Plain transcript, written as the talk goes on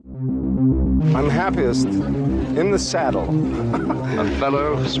I'm happiest in the saddle. A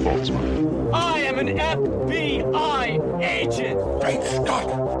fellow sportsman. I am an FBI agent. Great Scott!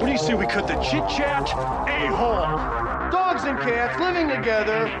 What do you say we cut the chit-chat? A-hole. Dogs and cats living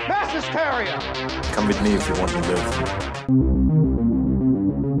together. Mass hysteria. Come with me if you want to live.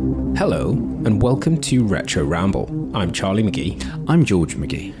 Hello, and welcome to Retro Ramble. I'm Charlie McGee. I'm George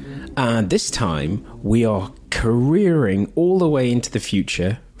McGee. And this time, we are careering all the way into the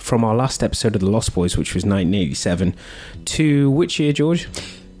future from our last episode of The Lost Boys, which was 1987, to which year, George?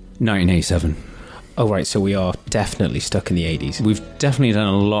 1987. Oh, right, so we are definitely stuck in the 80s. We've definitely done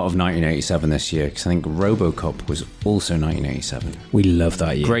a lot of 1987 this year, because I think RoboCop was also 1987. We love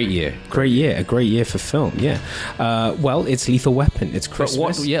that year. Great year. Great year. A great year for film, yeah. Well, it's Lethal Weapon. It's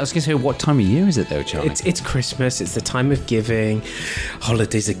Christmas. I was going to say, what time of year is it, though, Charlie? It's Christmas. It's the time of giving.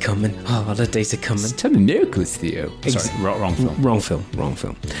 Holidays are coming. Holidays are coming. It's time of miracles, Theo. Sorry, wrong film. Wrong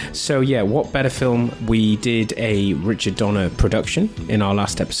film. So, yeah, what better film? We did a Richard Donner production in our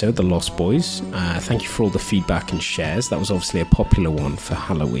last episode, The Lost Boys. Thank you for all the feedback and shares. That was obviously a popular one for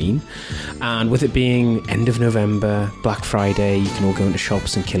Halloween. And with it being end of November, Black Friday, you can all go into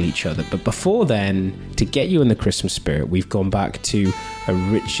shops and kill each other. But before then, to get you in the Christmas spirit, we've gone back to a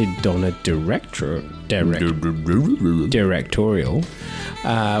Richard Donner directorial,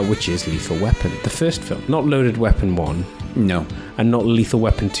 which is Lethal Weapon, the first film. Not Loaded Weapon 1. No. And not Lethal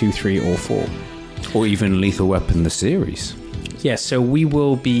Weapon 2, 3, or 4. Or even Lethal Weapon, the series. Yeah, so we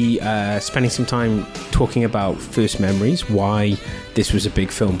will be spending some time talking about first memories, why this was a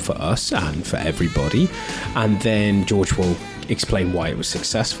big film for us and for everybody. And then George will explain why it was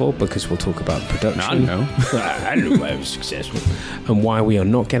successful, because we'll talk about production. I know. I know why it was successful. And why we are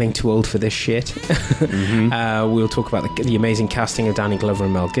not getting too old for this shit. Mm-hmm. We'll talk about the amazing casting of Danny Glover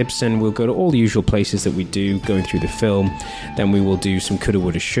and Mel Gibson. We'll go to all the usual places that we do, going through the film. Then we will do some coulda,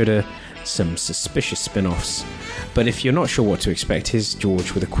 woulda, shoulda, some suspicious spin-offs. But if you're not sure what to expect, here's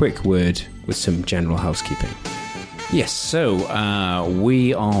George with a quick word with some general housekeeping. Yes, so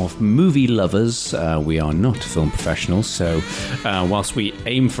we are movie lovers. We are not film professionals. So whilst we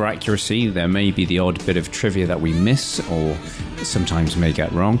aim for accuracy, there may be the odd bit of trivia that we miss or sometimes may get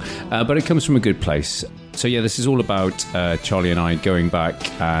wrong. But it comes from a good place. So yeah, this is all about Charlie and I going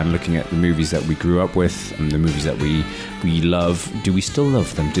back and looking at the movies that we grew up with and the movies that we love. Do we still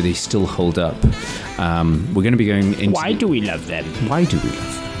love them? Do they still hold up? We're going to be going into... Why do we love them? Why do we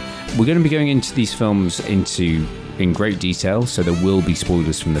love them? We're going to be going into these films in great detail, so there will be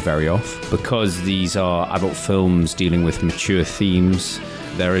spoilers from the very off. Because these are adult films dealing with mature themes,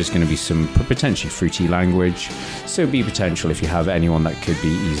 there is going to be some potentially fruity language, so be potential if you have anyone that could be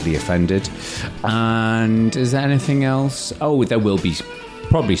easily offended. And is there anything else? Oh, there will be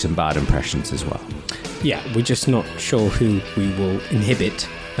probably some bad impressions as well. Yeah, we're just not sure who we will inhibit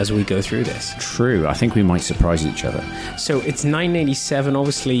as we go through this. True, I think we might surprise each other. So it's 1987.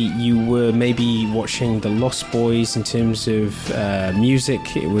 Obviously, you were maybe watching The Lost Boys in terms of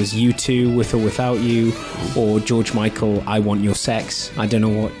music. It was U2, With or Without You, or George Michael, I Want Your Sex. I don't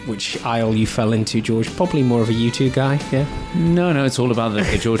know which aisle you fell into, George. Probably more of a U2 guy, yeah? No, it's all about the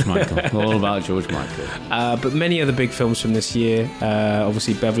George Michael. All about George Michael. But many other big films from this year.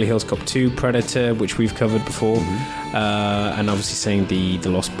 Obviously, Beverly Hills Cop 2, Predator, which we've covered before. Mm-hmm. And obviously saying the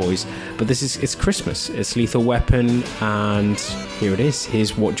Lost Boys. But it's Christmas. It's Lethal Weapon, and here it is.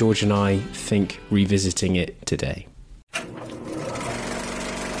 Here's what George and I think revisiting it today.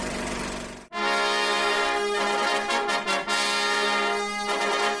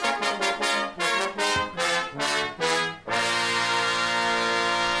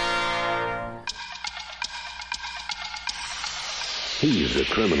 He's a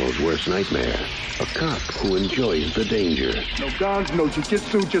criminal's worst nightmare. A cop who enjoys the danger. No guns, no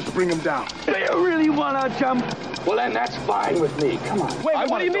jiu-jitsu, just bring him down. Do you really want to jump? Well, then that's fine with me. Come on. Wait,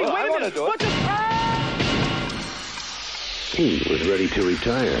 what do you mean? Wait a minute. What the... He was ready to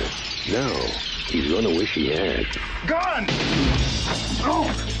retire. Now, he's gonna wish he had. Gun!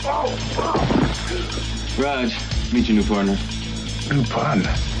 Raj, meet your new partner. New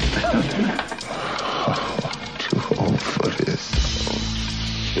partner? Too old for this.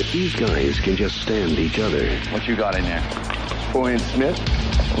 If these guys can just stand each other. What you got in there? Boy and Smith?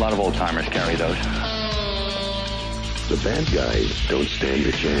 A lot of old-timers carry those. The bad guys don't stand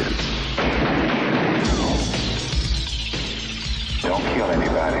a chance. Don't kill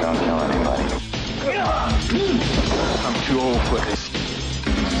anybody. Don't kill anybody. I'm too old for this.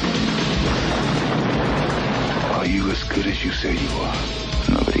 Are you as good as you say you are?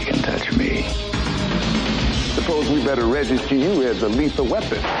 Nobody can touch me. Suppose we better register you as a lethal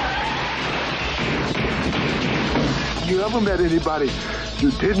weapon. You ever met anybody You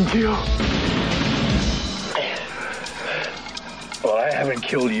didn't kill? Well, I haven't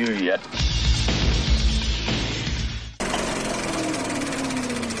killed you yet.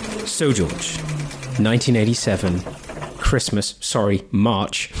 So, George, 1987,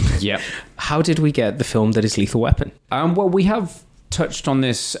 March. Yep. How did we get the film that is Lethal Weapon? Well, we have touched on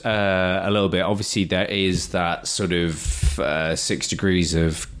this a little bit. Obviously, there is that sort of 6 degrees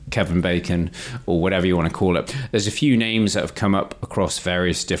of Kevin Bacon, or whatever you want to call it. There's a few names that have come up across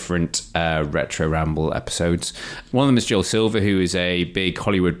various different Retro Ramble episodes. One of them is Joel Silver, who is a big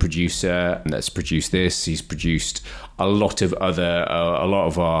Hollywood producer that's produced this. He's produced a lot of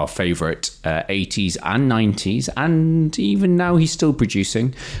our favourite 80s and 90s, and even now he's still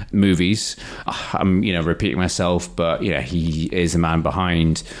producing movies. I'm repeating myself, but he is the man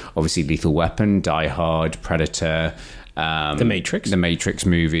behind obviously Lethal Weapon, Die Hard, Predator, The Matrix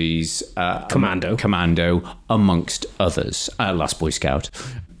movies, Commando, amongst others, Last Boy Scout.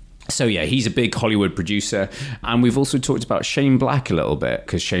 So yeah, he's a big Hollywood producer. And we've also talked about Shane Black a little bit,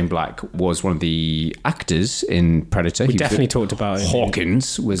 because Shane Black was one of the actors in Predator. We definitely talked about it.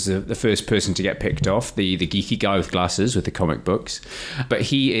 Hawkins was the first person to get picked off, the geeky guy with glasses with the comic books. But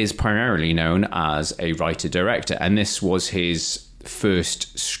he is primarily known as a writer-director, and this was his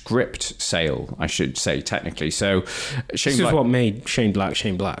first script sale, I should say, technically. So this is what made Shane Black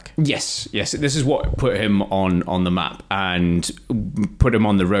Shane Black. Yes. This is what put him on the map and put him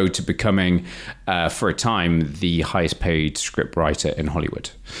on the road to becoming, for a time, the highest paid script writer in Hollywood.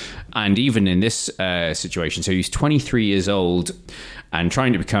 And even in this situation, so he's 23 years old and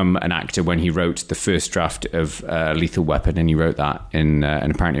trying to become an actor when he wrote the first draft of Lethal Weapon, and he wrote that in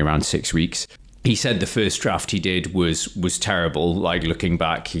apparently around 6 weeks. He said the first draft he did was terrible. Like, looking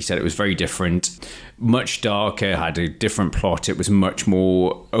back, he said it was very different, much darker, had a different plot. It was much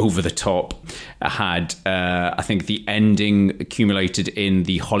more over the top. It had, I think, the ending accumulated in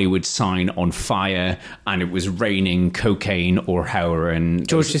the Hollywood sign on fire, and it was raining cocaine or heroin.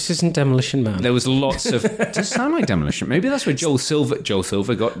 George, this isn't Demolition Man. There was lots of... Does it sound like Demolition? Maybe that's where Joel Silver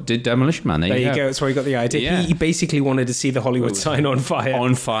did Demolition Man. There you go. That's where he got the idea. Yeah. He basically wanted to see the Hollywood sign on fire.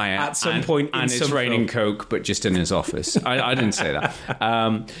 On fire. At some point in and it's raining coke, but just in his office. I didn't say that.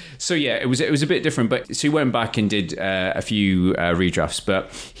 So yeah, it was a bit different. But so he went back and did a few redrafts,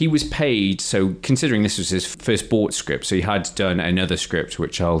 but he was paid. So considering this was his first bought script, so he had done another script,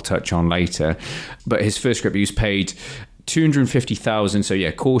 which I'll touch on later. But his first script, he was paid $250,000, so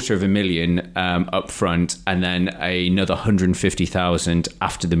yeah, $250,000 up front, and then another $150,000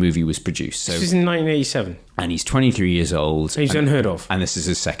 after the movie was produced. So this is in 1987. And he's 23 years old. He's unheard of. And this is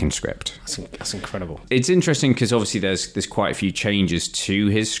his second script. That's incredible. It's interesting because obviously there's quite a few changes to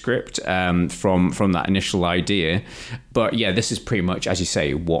his script from that initial idea. But yeah, this is pretty much, as you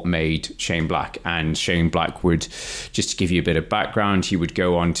say, what made Shane Black. And Shane Black would, just to give you a bit of background, he would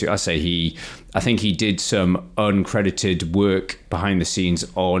go on to, I think he did some uncredited work behind the scenes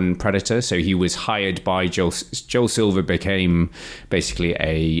on Predator. So he was hired by Joel Silver, became basically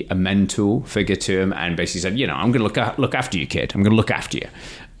a mentor figure to him, and basically said, I'm going to look after you, kid. I'm going to look after you.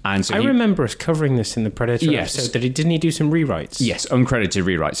 And so I remember us covering this in the Predator episode. Didn't he do some rewrites? Yes, uncredited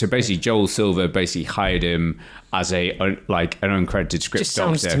rewrites. So basically, Joel Silver basically hired him as an uncredited script Just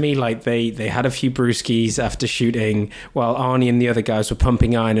doctor. Sounds to me like they had a few brewskis after shooting, while Arnie and the other guys were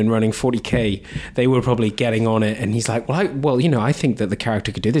pumping iron and running 40k. They were probably getting on it, and he's like, I think that the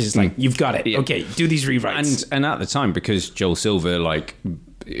character could do this. It's like, you've got it. Yeah. Okay, do these rewrites. And at the time, because Joel Silver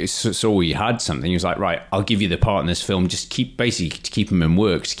saw he had something, he was like, right, I'll give you the part in this film, just to keep him in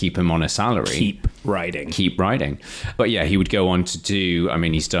work, to keep him on a salary, keep writing. But yeah, he would go on to do,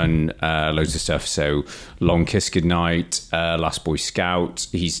 he's done loads of stuff. So Long Kiss Goodnight, Last Boy Scout.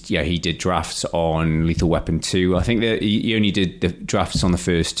 He did drafts on Lethal Weapon 2. I think that he only did the drafts on the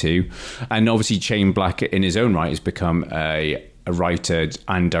first two. And obviously Shane Black in his own right has become a writer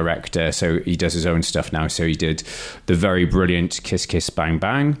and director, so he does his own stuff now. So he did the very brilliant Kiss Kiss Bang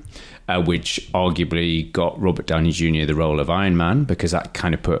Bang, which arguably got Robert Downey Jr. the role of Iron Man, because that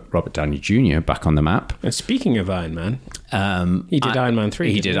kind of put Robert Downey Jr. back on the map. And speaking of Iron Man, he did Iron Man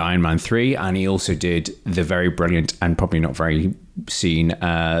 3. He did Iron Man 3, and he also did the very brilliant and probably not very seen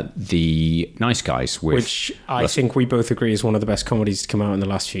The Nice Guys, which I think we both agree is one of the best comedies to come out in the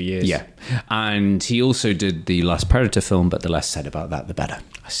last few years. Yeah, and he also did the last Predator film, but the less said about that, the better.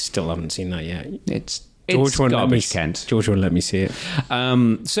 I still haven't seen that yet. George won't let me. Kent. George won't let me see it.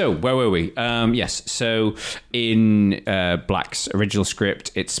 So where were we? Yes. So in Black's original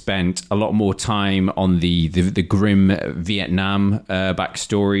script, it spent a lot more time on the grim Vietnam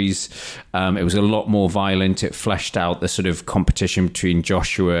backstories. It was a lot more violent. It fleshed out the sort of competition between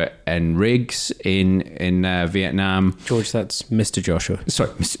Joshua and Riggs in Vietnam. George, that's Mr. Joshua. Sorry,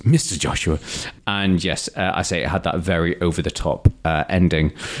 Mr. Joshua. And yes, I say it had that very over-the-top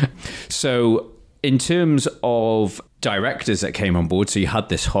ending. So in terms of directors that came on board, so you had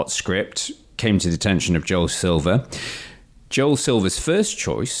this hot script, came to the attention of Joel Silver. Joel Silver's first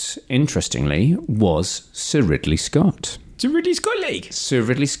choice, interestingly, was Sir Ridley Scott. Sir Ridley Scott League. Sir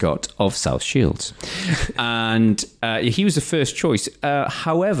Ridley Scott of South Shields. And he was the first choice.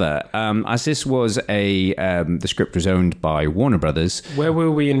 However, as this was the script was owned by Warner Brothers. Where were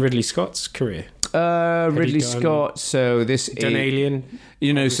we in Ridley Scott's career? Ridley Scott. So this done Alien.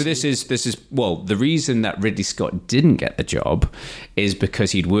 You know, obviously. So this is well, the reason that Ridley Scott didn't get the job is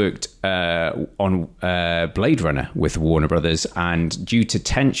because he'd worked on Blade Runner with Warner Brothers, and due to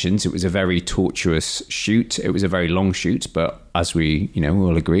tensions, it was a very tortuous shoot. It was a very long shoot, but as we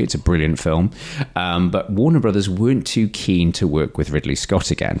all agree, it's a brilliant film. But Warner Brothers weren't too keen to work with Ridley Scott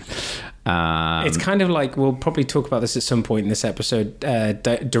again. It's kind of like, we'll probably talk about this at some point in this episode,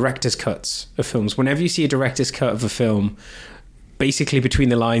 director's cuts of films. Whenever you see a director's cut of a film, basically between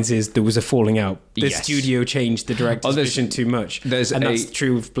the lines is there was a falling out. The studio changed the director's vision too much. And that's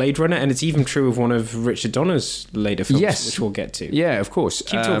true of Blade Runner, and it's even true of one of Richard Donner's later films, which we'll get to. Yeah, of course.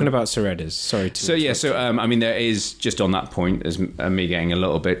 Keep talking about Sir Edders. Sorry to... I mean, there is, just on that point, there's me getting a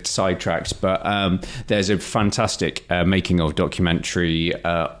little bit sidetracked, but there's a fantastic making of documentary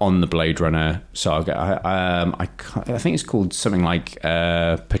on the Blade Runner saga. I think it's called something like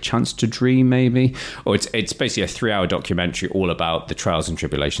Perchance to Dream, maybe? Or it's basically a 3-hour documentary all about the trials and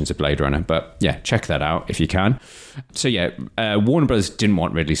tribulations of Blade Runner. But yeah, check that out if you can. So yeah, Warner Brothers didn't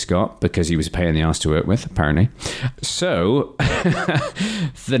want Ridley Scott because he was a pain in the ass to work with, apparently. So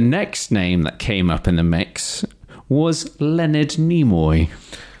the next name that came up in the mix was Leonard Nimoy.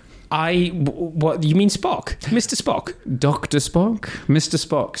 What, you mean Spock? Mr. Spock? Dr. Spock? Mr.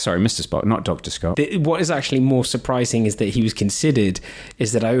 Spock. Sorry, Mr. Spock, not Dr. Scott. What is actually more surprising is that he was considered,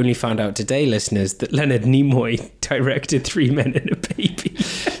 is that I only found out today, listeners, that Leonard Nimoy directed 3 Men and a Baby.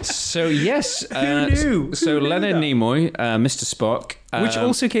 So, yes. Who knew? So, Leonard Nimoy, Mr. Spock. Which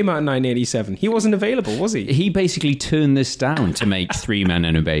also came out in 1987. He wasn't available, was he? He basically turned this down to make 3 Men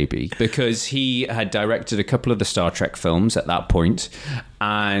and a Baby because he had directed a couple of the Star Trek films at that point,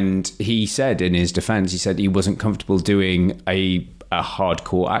 and he said in his defense, he said he wasn't comfortable doing a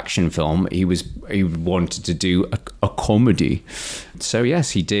hardcore action film. He wanted to do a comedy. So yes,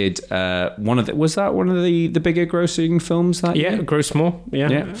 he did one of the bigger grossing films that year? Yeah, grossed more.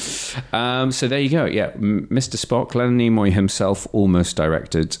 Yeah. So there you go. Yeah, Mr. Spock, Leonard Nimoy himself almost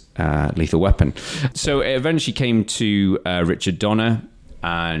directed Lethal Weapon. So it eventually came to Richard Donner.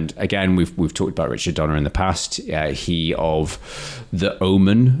 And again, we've talked about Richard Donner in the past. He of The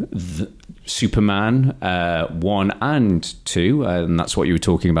Omen, Superman 1 and 2, and that's what you were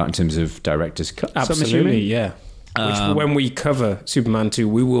talking about in terms of director's cuts. Absolutely, yeah. Which, when we cover Superman 2,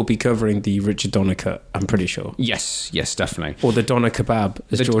 we will be covering the Richard Donner cut, I'm pretty sure. Yes, definitely. Or the Donner kebab,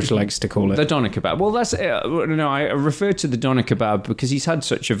 as George likes to call it. The Donner kebab. Well, that's I refer to the Donner kebab because he's had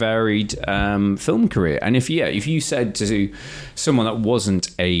such a varied film career. And if you said to someone that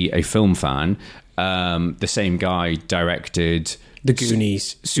wasn't a film fan, the same guy directed The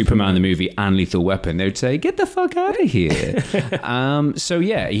Goonies, Superman the movie, and Lethal Weapon, they would say, get the fuck out of here. So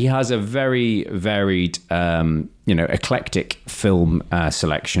yeah, he has a very varied, eclectic film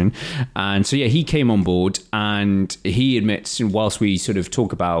selection. And so yeah, he came on board, and he admits, whilst we sort of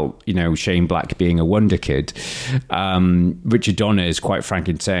talk about, Shane Black being a wonder kid, Richard Donner is quite frank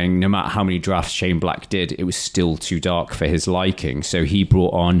in saying no matter how many drafts Shane Black did, it was still too dark for his liking. So he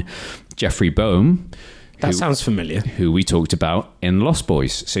brought on Jeffrey Boehm, That sounds familiar. Who we talked about in Lost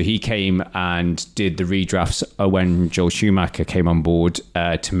Boys. So he came and did the redrafts when Joel Schumacher came on board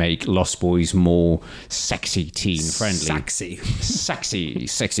to make Lost Boys more sexy teen friendly.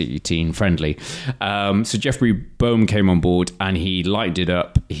 Sexy teen friendly. So Jeffrey Boehm came on board and he lightened it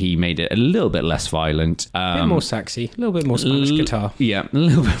up. He made it a little bit less violent. A bit more sexy. A little bit more Spanish guitar. Yeah, a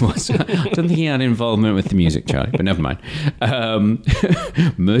little bit more. I don't think he had involvement with the music, Charlie, but never mind.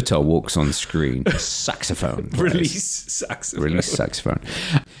 Murtaugh walks on screen. Saxophone. Release saxophone.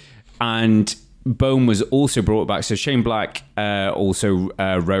 And Boehm was also brought back. So Shane Black also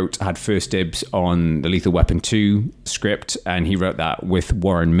had first dibs on the Lethal Weapon 2 script, and he wrote that with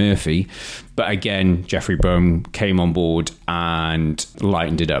Warren Murphy. But again, Jeffrey Boehm came on board and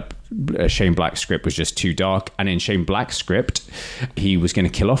lightened it up Shane Black's script was just too dark. And in Shane Black's script, he was going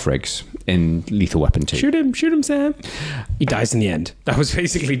to kill off Riggs in Lethal Weapon 2. Shoot him, Sam. He dies in the end. That was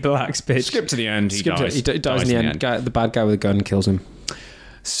basically Black's pitch. Skip to the end, he dies. He dies in the end. The bad guy with a gun kills him.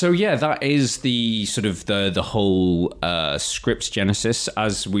 So yeah, that is the sort of the whole script genesis.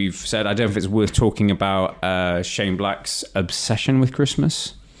 As we've said, I don't know if it's worth talking about Shane Black's obsession with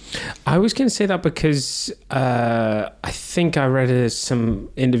Christmas. I was going to say that because I think I read some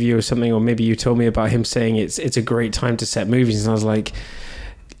interview or something, or maybe you told me about him saying it's a great time to set movies, and I was like,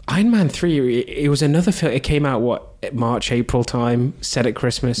 Iron Man 3, it was another film. It came out, March, April time, set at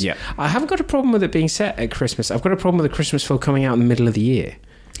Christmas. Yeah. I haven't got a problem with it being set at Christmas. I've got a problem with a Christmas film coming out in the middle of the year.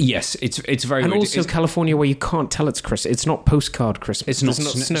 Yes, it's very and weird. Also California, where you can't tell it's Christmas. It's not postcard Christmas. It's not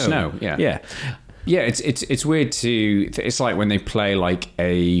snow. Yeah. Yeah, it's weird to... It's like when they play like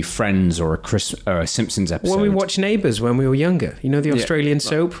a Friends or a Simpsons episode. When we watch Neighbours when we were younger. You know the Australian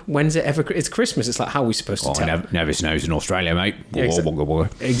soap? When's it ever... It's Christmas. It's like, how are we supposed to tell? Never snows in Australia, mate. Yeah,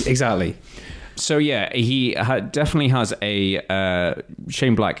 exactly. So yeah, he definitely has a...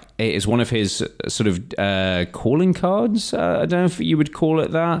 Shane Black is one of his sort of calling cards. I don't know if you would call it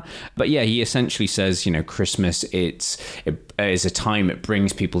that. But yeah, he essentially says, Christmas, it is a time it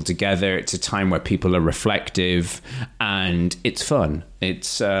brings people together. It's a time where people are reflective and it's fun. It's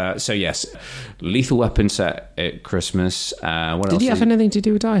so yes, Lethal Weapon set at Christmas. Did he have anything to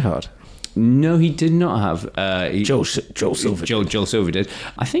do with Die Hard? No, he did not have. Joel Silver. Joel Silver did.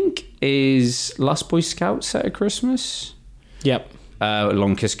 I think is Last Boy Scout set at Christmas. Yep.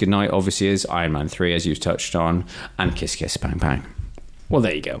 Long Kiss Goodnight obviously is. Iron Man 3, as you've touched on, and Kiss Kiss Bang Bang. Well,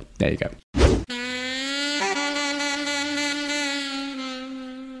 there you go. There you go.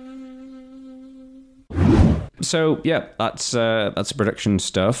 So yeah, that's production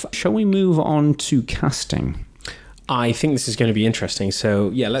stuff. Shall we move on to casting? I think this is going to be interesting. So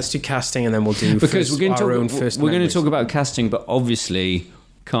yeah, let's do casting, and then we'll do because we're going to talk about casting, but obviously,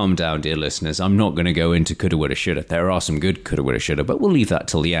 calm down, dear listeners. I'm not going to go into coulda, woulda, shoulda. There are some good coulda, woulda, shoulda, but we'll leave that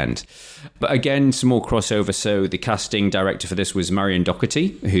till the end. But again, some more crossover. So the casting director for this was Marion Doherty,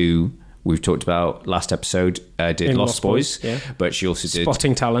 who we've talked about last episode, did Lost Boys, but she also did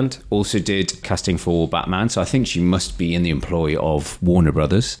Spotting Talent. Also did casting for Batman. So I think she must be in the employ of Warner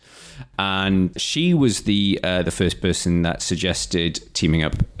Brothers. And she was the first person that suggested teaming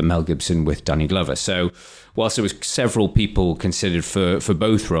up Mel Gibson with Danny Glover. So whilst there was several people considered for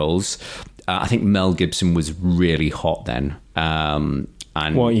both roles, I think Mel Gibson was really hot then.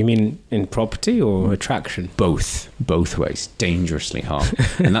 And what, you mean in Property or Attraction? Both ways, dangerously hot.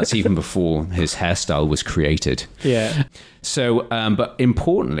 And that's even before his hairstyle was created. Yeah. So, but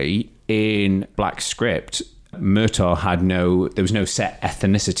importantly, in Black's script, Murtaugh there was no set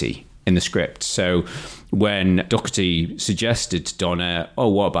ethnicity in the script. So when Doherty suggested to Donna,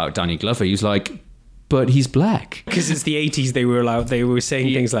 what about Danny Glover? He was like, but he's black. Because it's the 80s, they were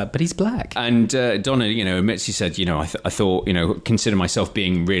saying things like, but he's black. And Donna, admits, he said, I thought, consider myself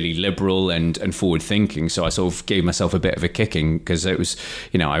being really liberal and forward thinking. So I sort of gave myself a bit of a kicking because it was,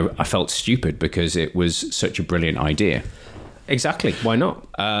 I felt stupid because it was such a brilliant idea. Exactly. Why not?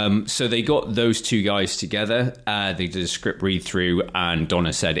 So they got those two guys together. They did a script read through, and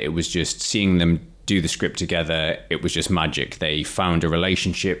Donna said it was just seeing them do the script together. It was just magic. They found a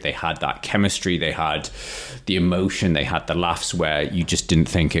relationship. They had that chemistry. They had the emotion. They had the laughs where you just didn't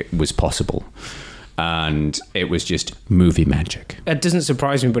think it was possible. And it was just movie magic. It doesn't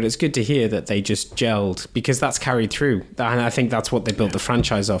surprise me, but it's good to hear that they just gelled, because that's carried through. And I think that's what they built the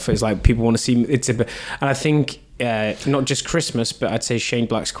franchise off. It's like people want to see and I think not just Christmas, but I'd say Shane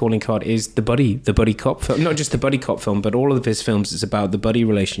Black's calling card is the buddy cop film. Not just the buddy cop film, but all of his films is about the buddy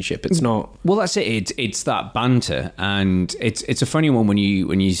relationship. It's not. Well, that's it. It's that banter, and it's a funny one when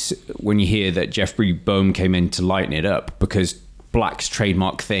you hear that Jeffrey Boehm came in to lighten it up, because Black's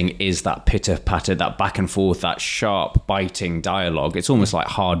trademark thing is that pitter-patter, that back and forth, that sharp, biting dialogue. It's almost like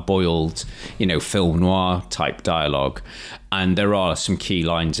hard-boiled, film noir type dialogue. And there are some key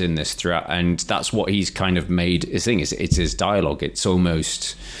lines in this throughout, and that's what he's kind of made his thing. It's his dialogue. It's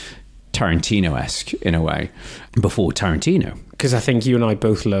almost Tarantino-esque in a way, before Tarantino. Because I think you and I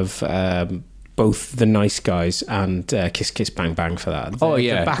both love both The Nice Guys and Kiss Kiss Bang Bang for that.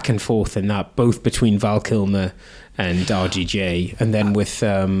 The back and forth in that, both between Val Kilmer and RDJ, and then with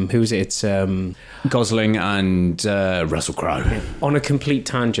who's it? It's Gosling and Russell Crowe. On a complete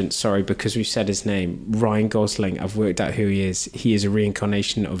tangent, sorry, because we've said his name, Ryan Gosling. I've worked out who he is. He is a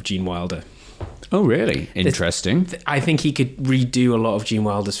reincarnation of Gene Wilder. Oh, really? Interesting. I think he could redo a lot of Gene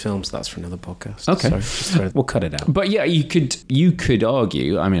Wilder's films. That's for another podcast. Okay, we'll cut it out. But yeah, you could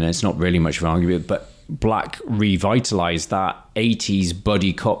argue. I mean, it's not really much of an argument, but Black revitalized that 80s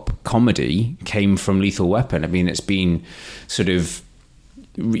buddy cop comedy came from Lethal Weapon. I mean, it's been sort of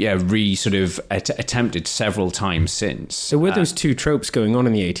attempted several times since. So were those two tropes going on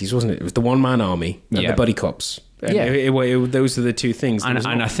in the 80s, wasn't it? It was the one-man army and the buddy cops. And those are the two things. And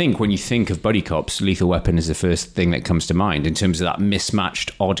I think when you think of buddy cops, Lethal Weapon is the first thing that comes to mind in terms of that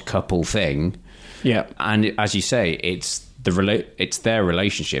mismatched odd couple thing. Yeah. And as you say, it's their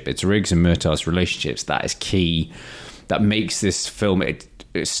relationship. It's Riggs and Murtaugh's relationships that is key, that makes this film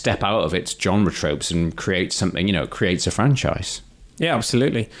step out of its genre tropes and create something, creates a franchise. Yeah,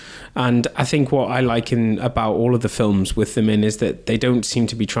 absolutely. And I think what I like about all of the films with them in is that they don't seem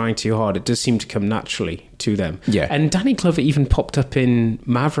to be trying too hard. It does seem to come naturally to them. Yeah. And Danny Glover even popped up in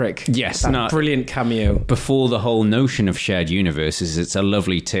Maverick. Yes. That brilliant cameo. Before the whole notion of shared universes, it's a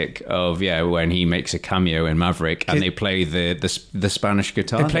lovely tick of, when he makes a cameo in Maverick and they play the Spanish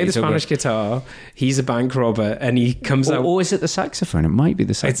guitar. They play the Spanish guitar. He's a bank robber and he comes out... Or is it the saxophone? It might be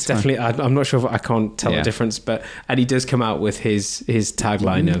the saxophone. It's definitely... I'm not sure. I can't tell the difference. And he does come out with his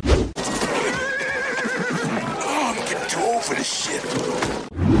tagline of...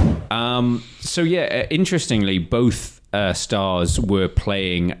 Interestingly, both stars were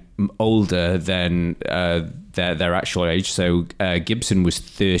playing older than their actual age. So Gibson was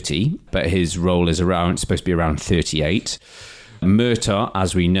 30, but his role is supposed to be around 38. Murtaugh,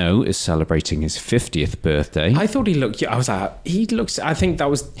 as we know, is celebrating his 50th birthday. I thought he looked... I was like, he looks... I think that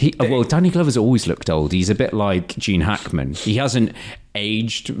was... Well, Danny Glover's always looked old. He's a bit like Gene Hackman. He hasn't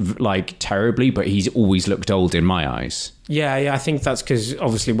aged terribly, but he's always looked old in my eyes. Yeah, I think that's because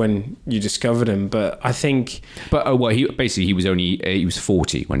obviously when you discovered him, but I think... But, he was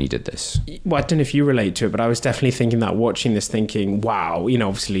 40 when he did this. Well, I don't know if you relate to it, but I was definitely thinking that, watching this, thinking, wow,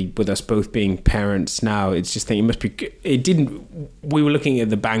 obviously with us both being parents now, it's just thinking we were looking at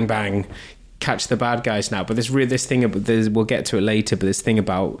the Bang Bang catch the bad guys now, but this thing, we'll get to it later, but this thing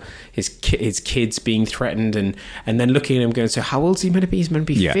about his kids being threatened and then looking at him going, so how old is he meant to be? He's meant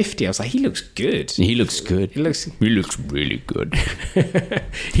to be 50. I was like, he looks good. He looks good. He looks really good.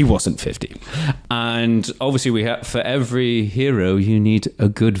 He wasn't 50. And obviously for every hero you need a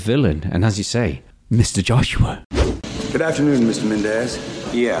good villain, and as you say, Mr. Joshua. Good afternoon, Mr. Mendez.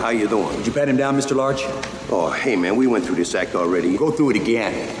 Yeah, how you doing? Would you pat him down, Mr. Larch? Oh, hey, man, we went through this act already. Go through it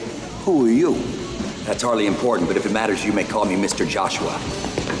again. Who are you? That's hardly important, but if it matters, you may call me Mr. Joshua.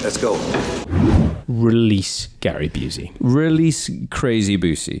 Let's go. Release Gary Busey. Release Crazy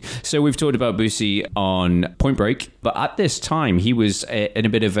Busey. So we've talked about Busey on Point Break, but at this time he was in a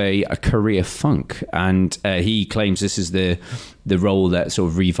bit of a career funk, and he claims this is the role that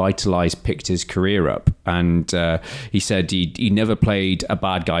sort of picked his career up. And he said he never played a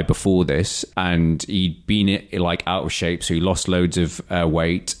bad guy before this, and he'd been out of shape, so he lost loads of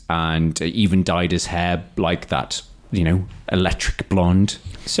weight and even dyed his hair like that, electric blonde.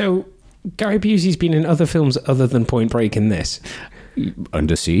 So Gary Busey's been in other films other than Point Break in this.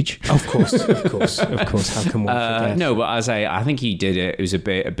 Under Siege. Of course. How can one forget? No, but I think he did it. It was a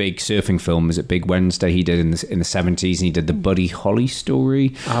big surfing film. Was it Big Wednesday? He did in the 70s, and he did the Buddy Holly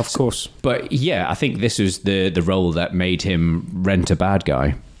story. Of course. But yeah, I think this was the role that made him rent a bad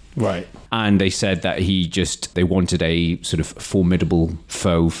guy. Right. And they said that they wanted a sort of formidable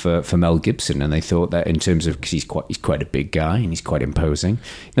foe for Mel Gibson, and they thought that in terms of, because he's quite a big guy and he's quite imposing.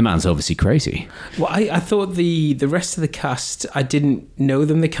 The man's obviously crazy. Well, I thought the rest of the cast, I didn't know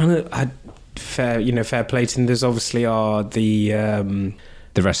them. They kind of had fair play to them. There's obviously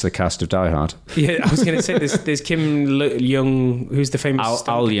the rest of the cast of Die Hard. Yeah, I was going to say there's Kim Young, who's the famous...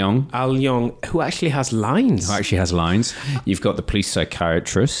 Al Young. Al Young, who actually has lines. You've got the police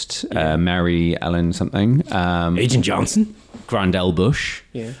psychiatrist, Mary Ellen something. Agent Johnson. Grandel Bush.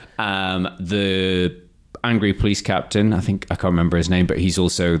 Yeah. The angry police captain, I can't remember his name, but he's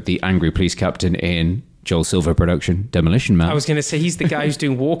also the angry police captain in Joel Silver production, Demolition Man. I was going to say, he's the guy who's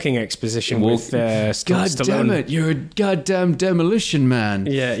doing walking exposition with Stallone. God damn it, you're a goddamn Demolition Man.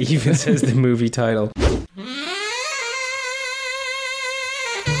 Yeah, he even says the movie title.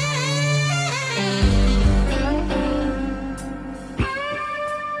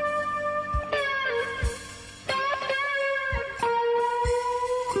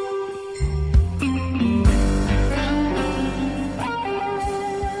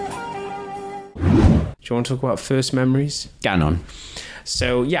 Do you want to talk about first memories? Ganon.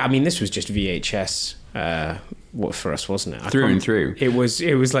 So, yeah, I mean, this was just VHS for us, wasn't it? Through and through. It was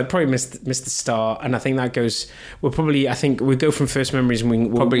like probably missed the start, and I think that goes. I think we go from first memories, and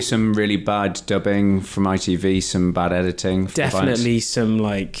we'll probably some really bad dubbing from ITV, some bad editing. Definitely some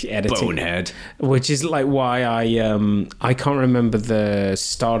like editing, bonehead, which is like why I can't remember the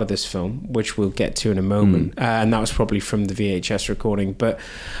start of this film, which we'll get to in a moment, and that was probably from the VHS recording. But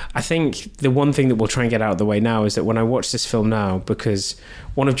I think the one thing that we'll try and get out of the way now is that when I watch this film now, because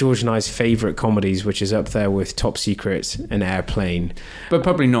one of George and I's favourite comedies, which is up there with Top Secret and Airplane, but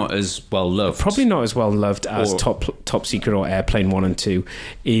probably not as well loved. Probably not as well loved as Top Secret or Airplane 1 and 2,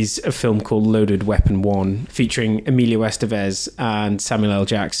 is a film called Loaded Weapon 1, featuring Emilio Estevez and Samuel L.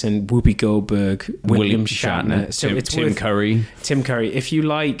 Jackson, Whoopi Goldberg, William Shatner. So it's Tim Curry. Tim Curry. If you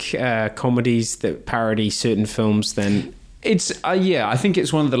like comedies that parody certain films, then it's I think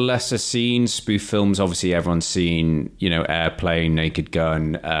it's one of the lesser seen spoof films. Obviously everyone's seen, you know, Airplane, Naked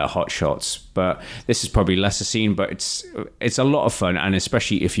Gun, Hot Shots, but this is probably lesser seen, but it's a lot of fun, and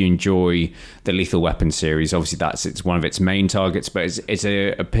especially if you enjoy the Lethal Weapon series. Obviously it's one of its main targets, but it's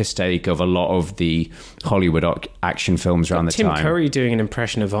a piss take of a lot of the Hollywood action films around the time. Tim Curry doing an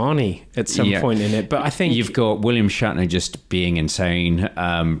impression of Arnie at some point in it, but I think you've got William Shatner just being insane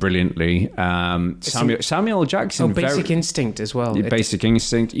brilliantly. Samuel L. Jackson, Basic Instinct as well. Basic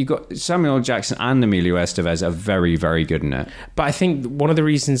Instinct. You got Samuel L. Jackson and Emilio Estevez are very, very good in it. But I think one of the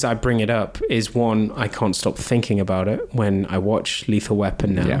reasons I bring it up is, one, I can't stop thinking about it when I watch Lethal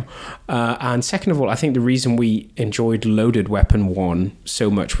Weapon now. And second of all, I think the reason we enjoyed Loaded Weapon 1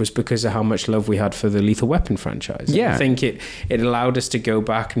 so much was because of how much love we had for the Lethal Weapon franchise. Yeah. I think it allowed us to go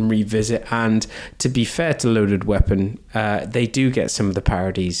back and revisit, and to be fair to Loaded Weapon, they do get some of the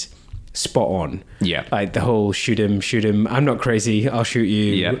parodies spot on. Yeah. Like the whole shoot him, I'm not crazy, I'll shoot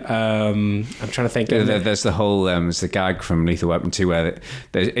you. Yeah. I'm trying to think. There's the whole there's the gag from Lethal Weapon 2 where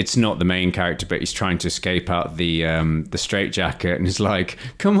it's not the main character, but he's trying to escape out the straitjacket, and he's like,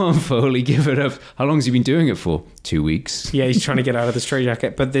 come on Foley, give it up. How long has he been doing it for? 2 weeks. Yeah, he's trying to get out of the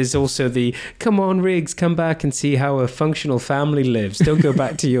straitjacket. But there's also the, come on Riggs, come back and see how a functional family lives. Don't go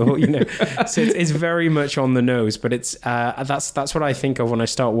back to your, you know. So it's very much on the nose, but it's that's what I think of when I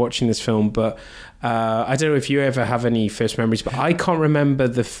start watching this film. But I don't know if you ever have any first memories, but I can't remember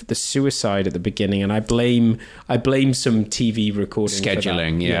the suicide at the beginning, and I blame some TV recording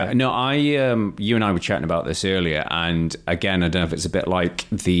scheduling. Yeah. No, you and I were chatting about this earlier, and again, I don't know if it's a bit like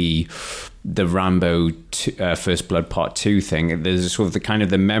the Rambo First Blood Part 2 thing. There's sort of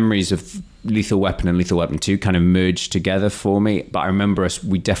the memories of Lethal Weapon and Lethal Weapon 2 kind of merged together for me, but I remember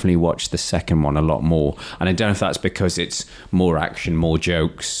we definitely watched the second one a lot more, and I don't know if that's because it's more action, more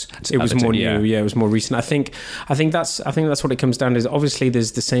jokes. It was more new, it was more recent. I think that's what it comes down to. Is obviously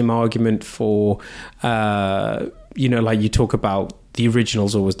there's the same argument for like you talk about the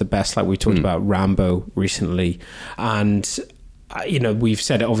original's always the best, like we talked about Rambo recently, and we've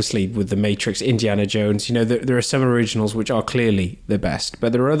said it obviously with The Matrix, Indiana Jones. There are some originals which are clearly the best,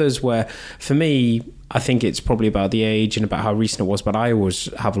 but there are others where, for me, I think it's probably about the age and about how recent it was, but I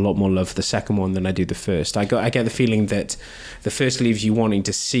always have a lot more love for the second one than I do the first. I get the feeling that the first leaves you wanting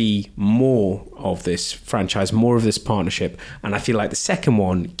to see more of this franchise, more of this partnership, and I feel like the second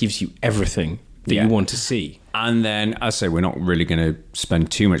one gives you everything that you want to see. And then, I say, we're not really going to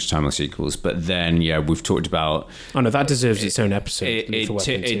spend too much time on sequels, but then, we've talked about... Oh, no, that deserves its own episode.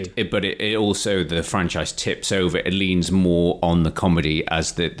 But it also, the franchise tips over. It leans more on the comedy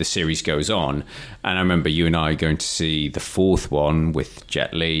as the series goes on. And I remember you and I going to see the fourth one with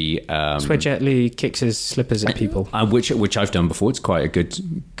Jet Li. It's where Jet Li kicks his slippers at people. Which I've done before. It's quite a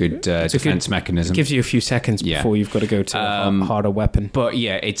good defense mechanism. It gives you a few seconds before you've got to go to a harder weapon. But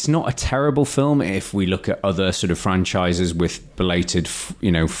it's not a terrible film if we look at other sort of franchises with belated,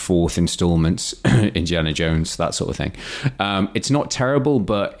 fourth installments, Indiana Jones, that sort of thing. It's not terrible,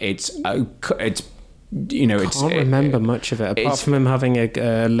 but it's can't remember much of it apart from him having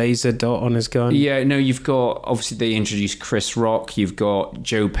a laser dot on his gun. Yeah, no, you've got, obviously they introduced Chris Rock. You've got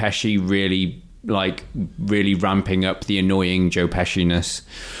Joe Pesci really ramping up the annoying Joe Pesci-ness.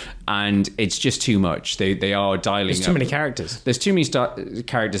 And it's just too much. They are dialing up. There's too many characters. There's too many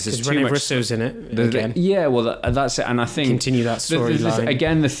characters. There's too Rene much. Russo's in it again. Yeah, well, that's it. And I think... Continue that storyline.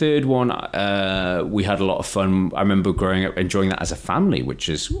 Again, the third one, we had a lot of fun. I remember growing up enjoying that as a family, which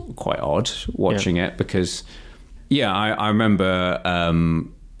is quite odd, watching it, because... Yeah, I remember...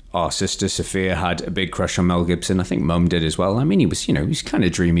 our sister Sophia had a big crush on Mel Gibson. I think Mum did as well. I mean, he was kind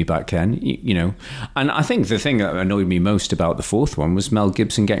of dreamy back then, And I think the thing that annoyed me most about the fourth one was Mel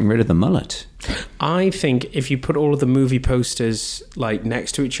Gibson getting rid of the mullet. I think if you put all of the movie posters like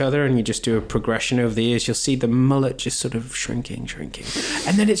next to each other and you just do a progression over the years, you'll see the mullet just sort of shrinking,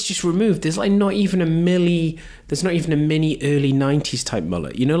 and then it's just removed. There's like not even a mini early 90s type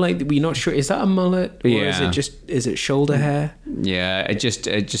mullet. You know, like we're not sure, is that a mullet or is it shoulder hair? Yeah, it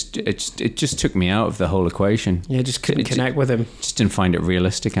just took me out of the whole equation. Yeah, just couldn't connect with him. Just didn't find it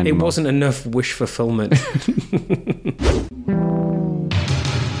realistic anymore. It wasn't enough wish fulfillment.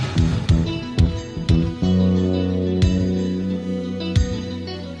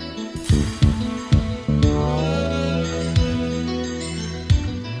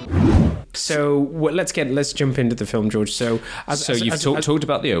 So let's jump into the film, George. So you've talked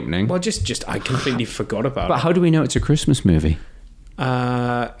about the opening. Well, just I completely forgot about it. But how do we know it's a Christmas movie?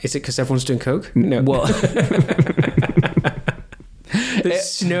 Is it because everyone's doing coke? No. Well, there's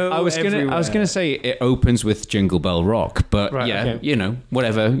snow. I was gonna say it opens with Jingle Bell Rock, but you know,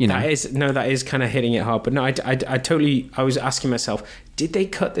 whatever. You know, that is kind of hitting it hard. But no, I was asking myself, did they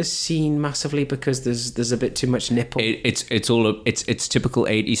cut this scene massively because there's a bit too much nipple? It's typical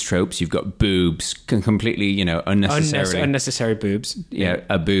 80s tropes. You've got boobs, completely, you know, unnecessary boobs.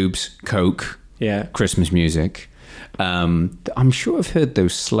 Yeah, boobs, coke. Yeah, Christmas music. I'm sure I've heard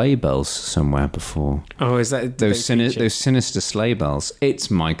those sleigh bells somewhere before. Oh, is that those sinister sleigh bells?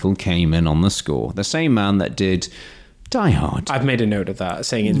 It's Michael Kamen on the score, the same man that did Die Hard. I've made a note of that,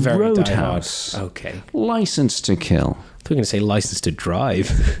 saying it's very Roadhouse. Die Hard. Okay. License to Kill. I thought you were going to say License to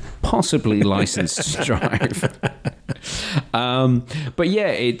Drive. Possibly License to Drive. But yeah,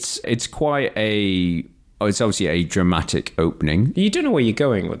 it's quite a... It's obviously a dramatic opening. You don't know where you're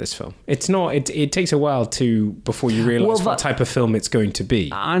going with this film. It's not. It takes a while before you realise what type of film it's going to be.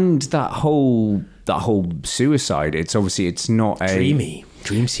 And that whole suicide. It's not dreamy,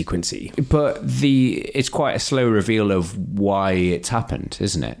 dream sequency. But it's quite a slow reveal of why it's happened,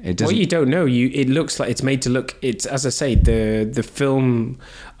 isn't it? It doesn't. Well, you don't know. It looks like it's made to look. It's, as I say, the film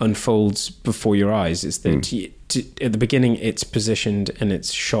unfolds before your eyes. It's that. At the beginning, it's positioned and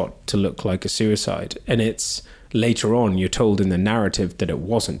it's shot to look like a suicide, and it's later on you're told in the narrative that it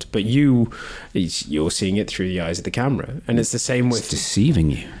wasn't, but you're seeing it through the eyes of the camera, and it's the same with deceiving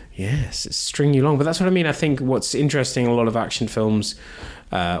you. Yes, it's stringing you along. But that's what I mean. I think what's interesting in a lot of action films,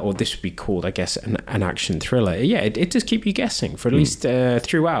 or this would be called, I guess, an action thriller. Yeah, it does keep you guessing for at least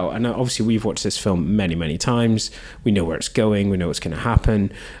throughout. And obviously, we've watched this film many, many times. We know where it's going. We know what's going to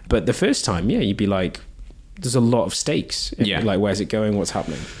happen. But the first time, you'd be like, there's a lot of stakes. Yeah. Like, where's it going? What's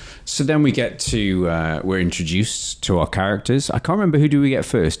happening? So then we get to, we're introduced to our characters. I can't remember, who do we get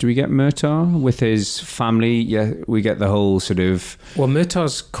first? Do we get Murtaugh with his family? Yeah, we get the whole sort of... Well,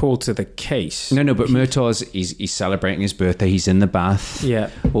 Murtaugh's called to the case. No, but Murtaugh's, he's celebrating his birthday. He's in the bath. Yeah.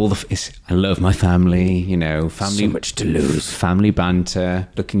 I love my family, you know. Family, so much to lose. Family banter,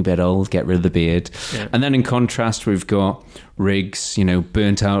 looking a bit old, get rid of the beard. Yeah. And then in contrast, we've got Riggs, you know,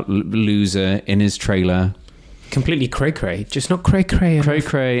 burnt out loser in his trailer. Completely cray-cray, just not cray-cray.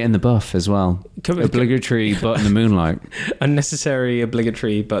 Cray-cray in the buff as well. Obligatory butt in the moonlight. Unnecessary,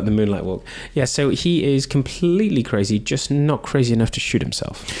 obligatory butt in the moonlight walk. Yeah, so he is completely crazy, just not crazy enough to shoot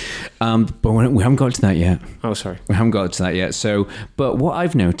himself. But we haven't got to that yet. Oh, sorry. We haven't got to that yet. So, but what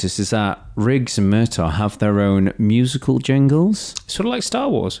I've noticed is that Riggs and Murtaugh have their own musical jingles. Sort of like Star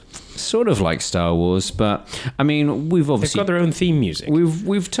Wars. Sort of like Star Wars, but I mean, we've obviously... They've got their own theme music.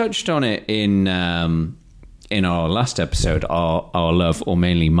 We've touched on it in our last episode, our love, or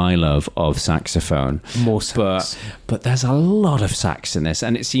mainly my love, of saxophone. More sax. But there's a lot of sax in this,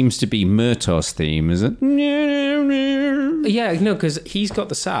 and it seems to be Murtaugh's theme, is it? Yeah, no, because he's got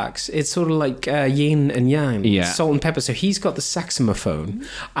the sax. It's sort of like yin and yang, salt and pepper. So he's got the saxophone,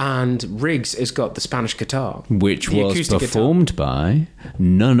 and Riggs has got the Spanish guitar. Which was performed by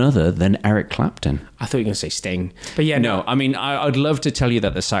none other than Eric Clapton. I thought you were going to say Sting. But yeah, no. I mean, I'd love to tell you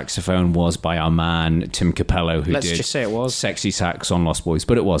that the saxophone was by our man, Tim Capello, who Let's just say it was. Sexy Sax on Lost Boys,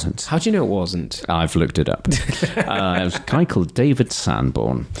 but it wasn't. How do you know it wasn't? I've looked it up. It was a guy called David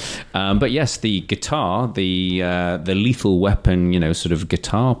Sanborn. But yes, the guitar, the Lethal Weapon, you know, sort of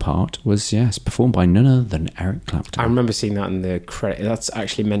guitar part was, performed by none other than Eric Clapton. I remember seeing that in the credit. That's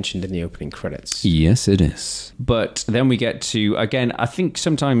actually mentioned in the opening credits. Yes, it is. But then we get to, again, I think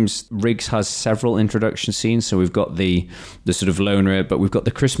sometimes Riggs has several introduction scenes. So we've got the sort of loner, but we've got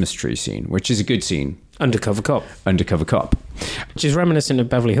the Christmas tree scene, which is a good scene. Undercover Cop. Which is reminiscent of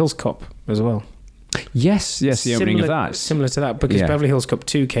Beverly Hills Cop as well. Yes, the opening of that. Similar to that, because Beverly Hills Cop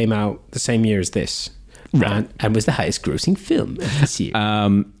 2 came out the same year as this. Right. And was the highest grossing film of this year.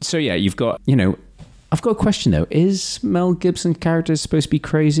 So yeah, you've got, you know, I've got a question though. Is Mel Gibson's character supposed to be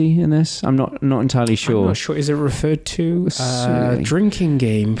crazy in this? I'm not entirely sure. I'm not sure. Is it referred to? Drinking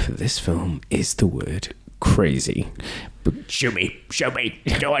game for this film is the word crazy. Shoot me,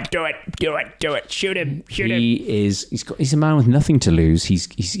 do it, shoot him. He's a man with nothing to lose.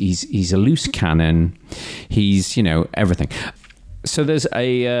 He's a loose cannon. He's, everything. So there's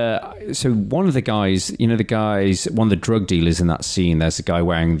one of the guys, one of the drug dealers in that scene, there's a guy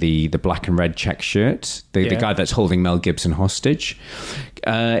wearing the black and red check shirt, the guy that's holding Mel Gibson hostage.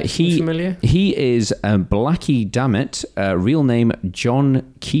 Familiar? He is Blackie Dammit, real name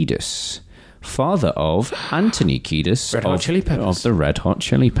John Kiedis, father of Anthony Kiedis of the Red Hot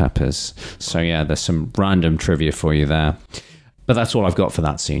Chili Peppers. So yeah, there's some random trivia for you there. But that's all I've got for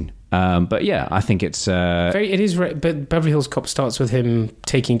that scene. But yeah, I think it's... It is, but Beverly Hills Cop starts with him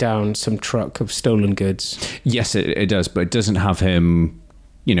taking down some truck of stolen goods. Yes, it does, but it doesn't have him,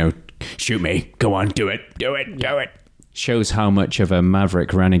 shoot me, go on, do it. Shows how much of a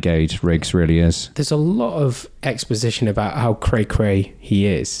maverick renegade Riggs really is. There's a lot of exposition about how cray-cray he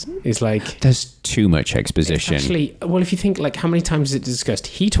is. It's like... There's too much exposition. Actually, well, if you think, like, how many times is it discussed?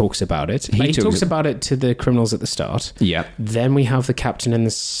 He talks about it. He talks about it to the criminals at the start. Yeah. Then we have the captain and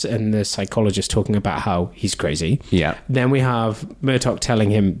the psychologist talking about how he's crazy. Yeah. Then we have Murtaugh telling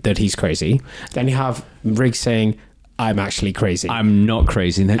him that he's crazy. Then you have Riggs saying... I'm actually crazy. I'm not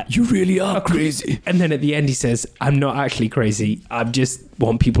crazy. And then, you really are crazy. And then at the end he says, I'm not actually crazy. I just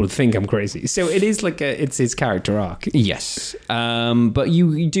want people to think I'm crazy. So it is like it's his character arc. Yes. But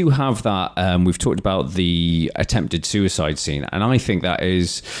you do have that. We've talked about the attempted suicide scene. And I think that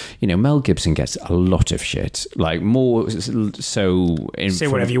is, Mel Gibson gets a lot of shit. Like more so... Say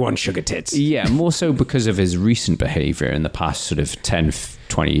whatever you want, sugar tits. Yeah, more so because of his recent behaviour in the past sort of 10,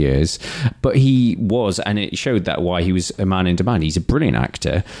 20 years. But he was, and it showed that why he was a man in demand. He's a brilliant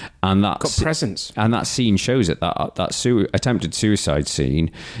actor. And that's got presence. And that scene shows it. That attempted suicide scene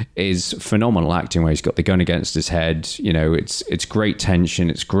is phenomenal acting where he's got the gun against his head. It's great tension.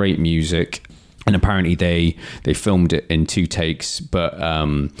 It's great music. And apparently they filmed it in 2 takes, but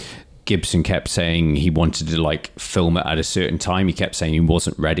Gibson kept saying he wanted to film it at a certain time. He kept saying he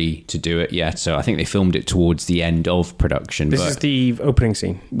wasn't ready to do it yet. So I think they filmed it towards the end of production. This is the opening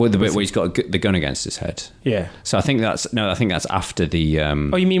scene. Well, the bit where he's got the gun against his head. Yeah. So I think that's after the...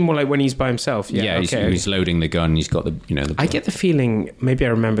 oh, you mean more like when he's by himself? Yeah, he's loading the gun. He's got the... I get the feeling, maybe I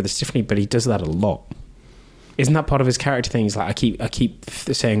remember this differently, but he does that a lot. Isn't that part of his character thing? He's like, I keep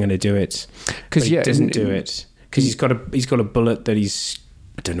saying I'm going to do it, but he doesn't do it. Because he's got a bullet that he's...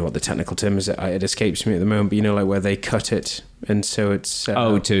 I don't know what the technical term is. It escapes me at the moment. But where they cut it, and so it's to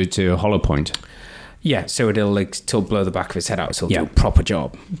a hollow point. Yeah, so it'll blow the back of his head out. So he'll do a proper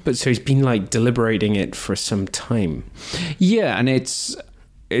job. But so he's been deliberating it for some time. Yeah, and it's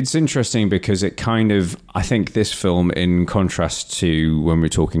interesting because it kind of, I think this film, in contrast to when we're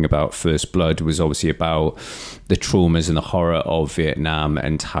talking about First Blood, was obviously about the traumas and the horror of Vietnam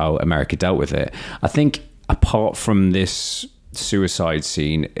and how America dealt with it. I think apart from this suicide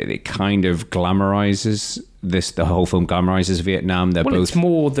scene, it kind of glamorizes the whole film glamorizes Vietnam. It's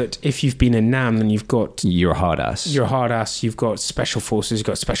more that if you've been in Nam, then you're a hard ass. You've got special forces, you've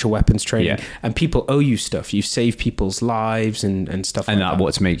got special weapons training, and people owe you stuff. You save people's lives and stuff like that. And that's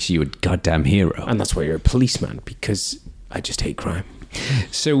what makes you a goddamn hero. And that's why you're a policeman, because I just hate crime.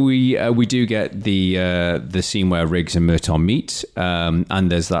 So we do get the scene where Riggs and Murtaugh meet,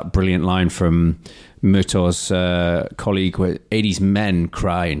 and there's that brilliant line from Murtaugh's colleague where 80s men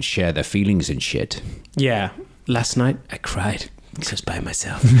cry and share their feelings and shit. Yeah. Last night I cried just by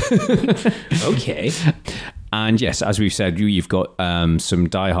myself. Okay. And yes, as we've said, you've got some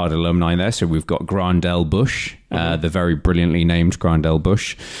Die Hard alumni there. So we've got Grandel Bush, the very brilliantly named Grandel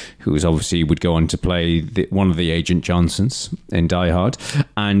Bush, who obviously would go on to play one of the Agent Johnsons in Die Hard,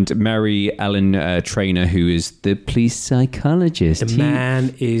 and Mary Ellen Trainor, who is the police psychologist. The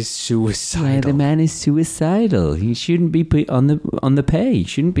man is suicidal. Yeah, the man is suicidal. He shouldn't be put on the pay. He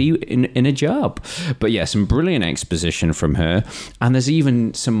shouldn't be in a job. But yeah, some brilliant exposition from her, and there's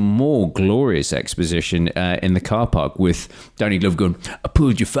even some more glorious exposition in the car park with Danny Glover going, I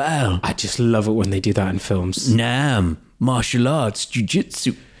pulled your file. I just love it when they do that in films. Nam, martial arts,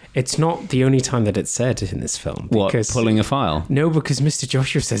 jiu-jitsu. It's not the only time that it's said in this film. What, pulling a file? No, because Mr.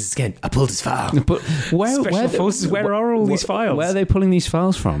 Joshua says it again, I pulled his file. But where are all these files? Where are they pulling these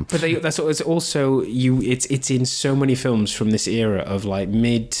files from? But it's also it's in so many films from this era of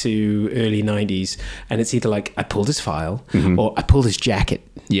mid to early 90s, and it's either I pulled his file or I pulled his jacket.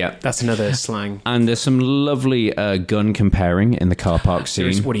 Yeah. That's another slang. And there's some lovely gun comparing in the car park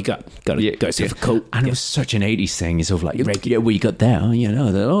scene. What do you got? Got yourself a coat. And it was such an 80s thing. It's sort of like, yeah, what you got there?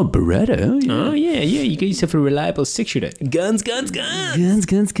 Oh, Beretta. Yeah. Oh, yeah. You got yourself a reliable 6-shooter. Guns.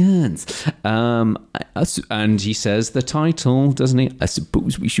 And he says the title, doesn't he? I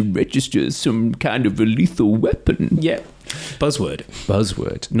suppose we should register some kind of a lethal weapon. Yeah.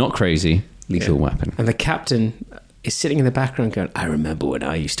 Buzzword. Not crazy. Lethal weapon. And the captain is sitting in the background going, I remember when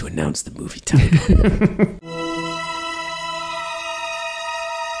I used to announce the movie title.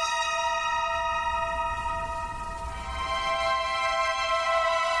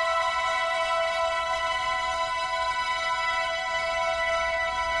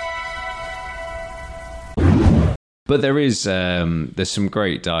 But there is there's some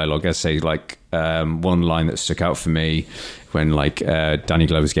great dialogue. I say, like one line that stuck out for me when Danny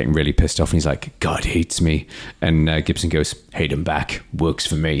Glover's getting really pissed off and he's like, God hates me, and Gibson goes, hate him back, works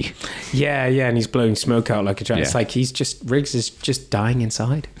for me. Yeah, and he's blowing smoke out like a giant. It's like Riggs is just dying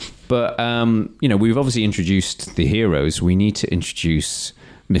inside. But we've obviously introduced the heroes. We need to introduce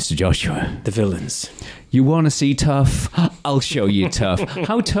Mr. Joshua, the villains. You want to see tough? I'll show you tough.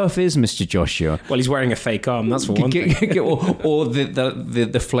 How tough is Mr. Joshua? Well, he's wearing a fake arm, that's for one thing. or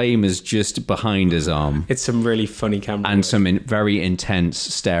the flame is just behind his arm. It's some really funny camera and work. some very intense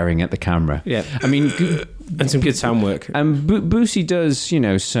staring at the camera. Yeah. I mean... and some good sound work. And Boosie does,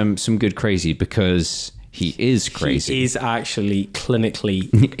 some good crazy because... He is crazy. He is actually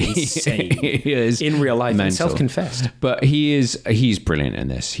clinically insane. He is in real life, mental. Self-confessed. But he's brilliant in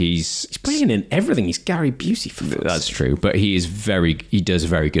this. He's brilliant in everything. He's Gary Busey, for That's true. But he does a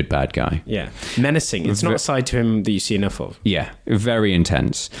very good bad guy. Yeah. Menacing. It's not a side to him that you see enough of. Yeah. Very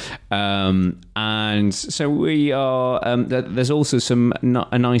intense. And so we are... there's also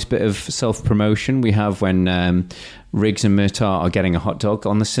a nice bit of self-promotion. We have when Riggs and Murtaugh are getting a hot dog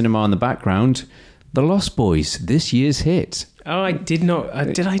on the cinema in the background. The Lost Boys, this year's hit. Oh, I did not.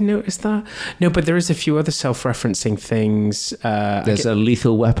 Did I notice that? No, but there is a few other self-referencing things. There's a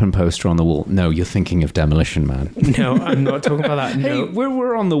Lethal Weapon poster on the wall. No, you're thinking of Demolition Man. No, I'm not talking about that. No. Hey,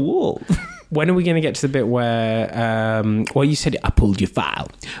 we're on the wall. When are we going to get to the bit where... you said I pulled your file.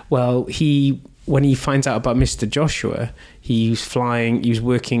 Well, when he finds out about Mr. Joshua, he was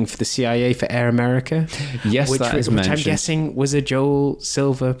working for the CIA for Air America. Yes, which I'm guessing was a Joel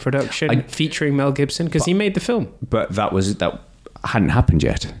Silver production featuring Mel Gibson, because he made the film. But that hadn't happened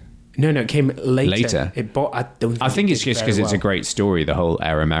yet. No, it came later. I think it's just because it's a great story, the whole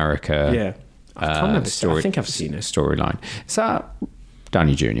Air America. Yeah, I can't remember story. I think I've seen it. Storyline. Is that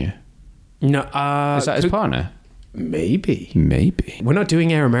Downey Jr.? No, is that his partner? Maybe. We're not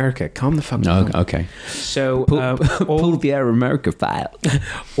doing Air America. Calm the fuck down. Okay. So pull the Air America file.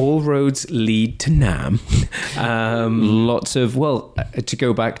 All roads lead to Nam. Lots of to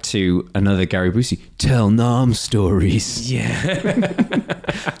go back to another Gary Busey, tell Nam stories. Yeah.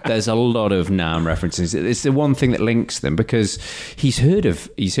 There's a lot of Nam references. It's the one thing that links them, because he's heard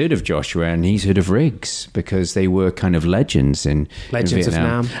of Joshua and he's heard of Riggs, because they were kind of legends in Vietnam.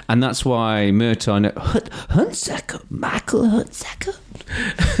 Of Nam. And that's why Murtaugh Michael Hunsaker.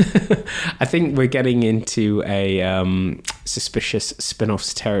 I think we're getting into a suspicious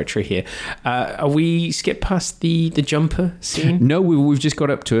spin-offs territory here. Are we skip past the jumper scene? No, we've just got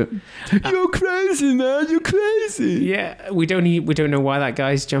up to it. You're crazy, man. You're crazy. Yeah, we don't know why that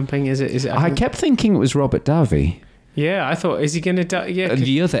guy's jumping. Is it? I kept thinking it was Robert Davi. Yeah, I thought, is he going to die? Yeah,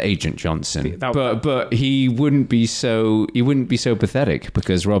 the other Agent Johnson, but he wouldn't be so pathetic,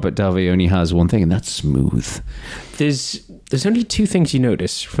 because Robert Davi only has one thing, and that's smooth. There's only two things you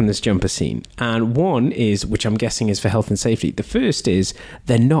notice from this jumper scene, and one is, which I'm guessing is for health and safety. The first is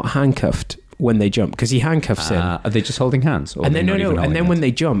they're not handcuffed when they jump, because he handcuffs him. Are they just holding hands? And then when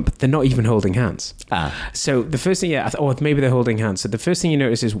they jump, they're not even holding hands. So the first thing, I thought, maybe they're holding hands. So the first thing you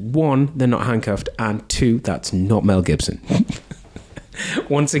notice is, one, they're not handcuffed, and two, that's not Mel Gibson.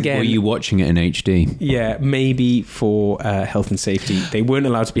 Once again, were you watching it in HD? Yeah, maybe for health and safety. They weren't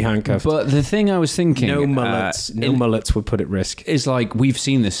allowed to be handcuffed. But the thing I was thinking, no mullets were put at risk. Is like, we've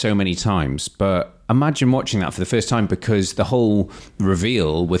seen this so many times, but imagine watching that for the first time, because the whole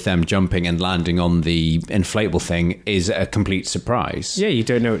reveal with them jumping and landing on the inflatable thing is a complete surprise. Yeah, you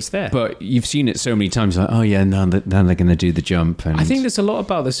don't know it's there. But you've seen it so many times, like, oh yeah, now they're going to do the jump. And I think there's a lot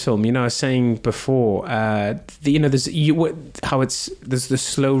about this film. I was saying before, there's the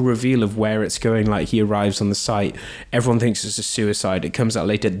slow reveal of where it's going. Like, he arrives on the site, everyone thinks it's a suicide. It comes out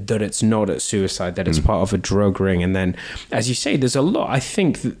later that it's not a suicide, that it's part of a drug ring. And then, as you say, there's a lot. I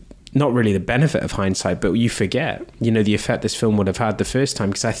think not really the benefit of hindsight, but you forget, the effect this film would have had the first time.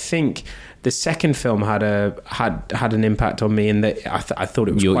 Because I think the second film had an impact on me in that I thought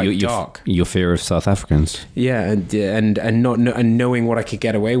it was quite dark. Your fear of South Africans. Yeah, and knowing what I could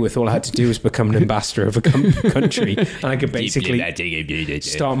get away with. All I had to do was become an ambassador of a country, and I could basically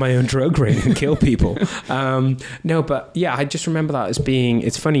start my own drug ring and kill people. No, but yeah, I just remember that as being.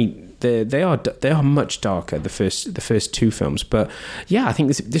 It's funny. They are much darker, the first two films, but yeah, I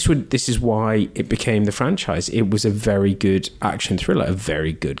think this is why it became the franchise. It was a very good action thriller, a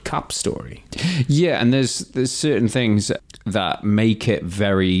very good cop story. Yeah, and there's certain things that make it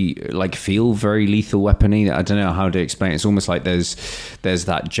feel very Lethal Weapon-y. I don't know how to explain it. It's almost like there's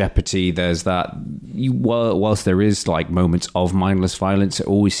that jeopardy, there's that whilst there is like moments of mindless violence, it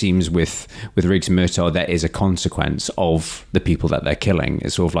always seems with Riggs and Murtaugh there is a consequence of the people that they're killing.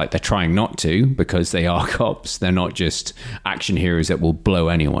 It's sort of like they're trying not to, because they are cops. They're not just action heroes that will blow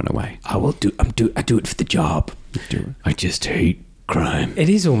anyone away. I do it for the job. I just hate crime. It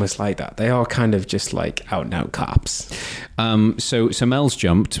is almost like that. They are kind of just like out and out cops. So Mel's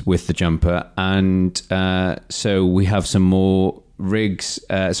jumped with the jumper, and so we have some more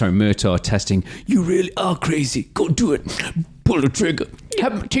Murtaugh testing. You really are crazy. Go do it. Pull the trigger.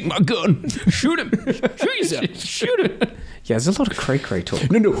 Take my gun. Shoot him. Shoot yourself. Shoot him. Yeah, there's a lot of cray-cray talk.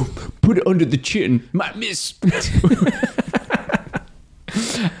 No. Put it under the chin. Might miss.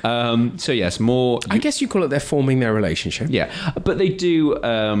 So yes, more. I guess you call it they're forming their relationship. Yeah, but they do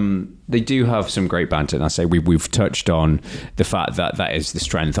have some great banter. And I say we've touched on the fact that is the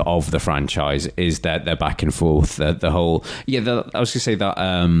strength of the franchise, is that they're back and forth. The whole I was going to say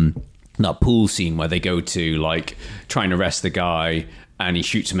that pool scene where they go to like try and arrest the guy, and he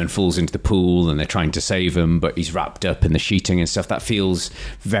shoots him and falls into the pool, and they're trying to save him, but he's wrapped up in the sheeting and stuff. That feels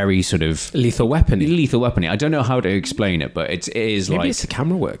very sort of Lethal Weapon. I don't know how to explain it, but it is maybe like it's the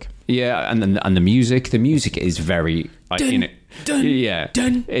camera work. Yeah, and the music. The music is very dun.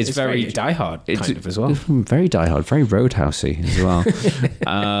 It's very Die Hard kind of as well. Very Die Hard, very Roadhousey as well.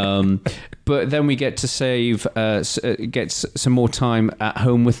 But then we get to get some more time at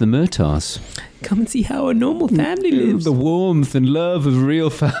home with the Murtaughs. Come and see how a normal family lives. The warmth and love of a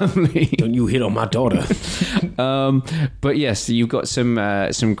real family. Don't you hit on my daughter. But yes, you've got some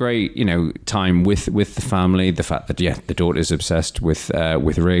great time with the family. The fact that the daughter's obsessed with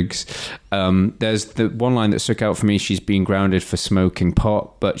Riggs. There's the one line that stuck out for me. She's being grounded for smoking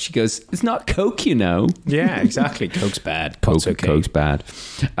pot, but she goes, "It's not coke, you know." Yeah, exactly. Coke's bad. Pot's okay. Coke's bad.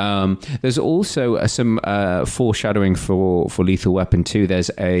 There's also some foreshadowing for Lethal Weapon 2. There's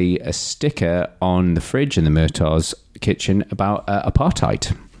a sticker on the fridge in the Murtaugh's kitchen about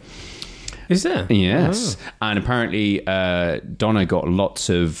apartheid. Is there? Yes. Oh. And apparently Donna got lots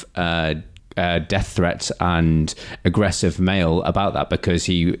of death threats and aggressive mail about that, because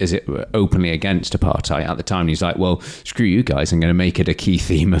he is openly against apartheid at the time. And he's like, well, screw you guys, I'm going to make it a key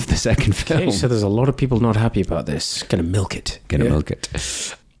theme of the second film. Okay, so there's a lot of people not happy about this. Gonna milk it. Milk it.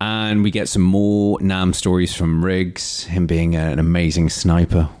 And we get some more Nam stories from Riggs, him being an amazing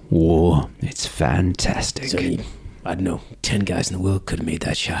sniper. Whoa, it's fantastic. So I don't know, 10 guys in the world could have made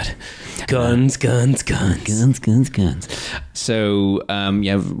that shot. Guns. So,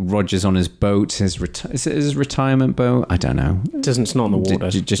 Roger's on his boat, his retirement boat. I don't know. It's not in the water.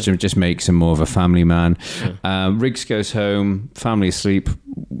 Just makes him more of a family man. Yeah. Riggs goes home, family asleep.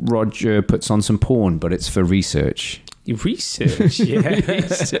 Roger puts on some porn, but it's for research. Research, yeah.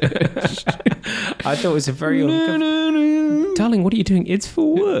 Research. I thought it was a very... Darling, what are you doing? It's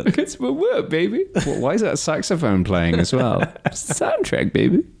for work. It's for work, baby. Why is that saxophone playing as well? Soundtrack,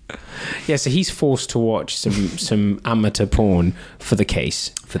 baby. Yeah, so he's forced to watch some amateur porn for the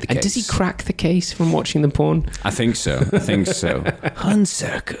case. And does he crack the case from watching the porn? I think so. Hunsaker.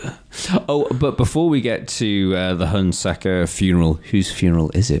 Oh, but before we get to the Hunsaker funeral, whose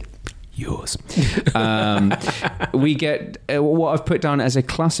funeral is it? Yours. We get what I've put down as a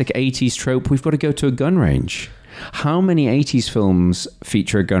classic 80s trope. We've got to go to a gun range. How many 80s films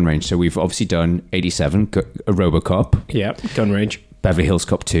feature a gun range? So we've obviously done 87, a RoboCop. Yeah, gun range. Beverly Hills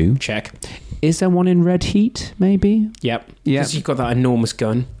Cop 2. Check. Is there one in Red Heat, maybe? Yep. Because you've got that enormous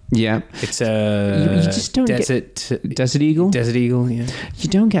gun. Yeah. It's a you just don't Desert Eagle? Desert Eagle, yeah. You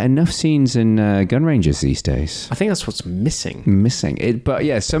don't get enough scenes in gun ranges these days. I think that's what's missing. But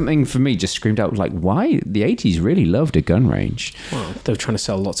yeah, something for me just screamed out, like, why? The 80s really loved a gun range. Well, they were trying to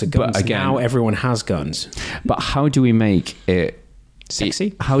sell lots of guns. But again, now everyone has guns. But how do we make it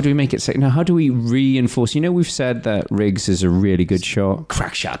sexy? How do we make it sexy? Now, how do we reinforce? We've said that Riggs is a really good shot.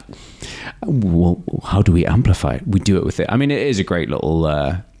 Crack shot. Well, how do we amplify it? We do it with it. I mean, it is a great little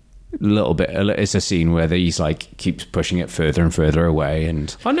little bit. It's a scene where he's like keeps pushing it further and further away,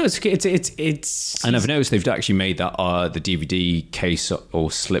 and oh no, it's. And I've noticed they've actually made that the DVD case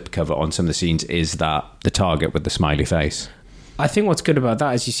or slip cover on some of the scenes is that the target with the smiley face. I think what's good about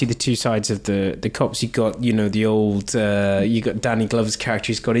that is you see the two sides of the cops. You got the old you got Danny Glover's character.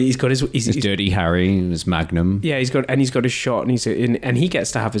 He's got his Dirty Harry, his Magnum. Yeah, he's got a shot, and he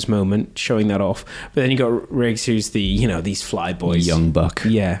gets to have his moment showing that off. But then you got Riggs, who's the these fly boys, young buck.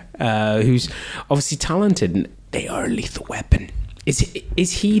 Yeah, who's obviously talented, and they are a lethal weapon.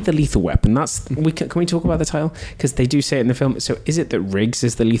 Is he the lethal weapon? Can we talk about the title, because they do say it in the film. So is it that Riggs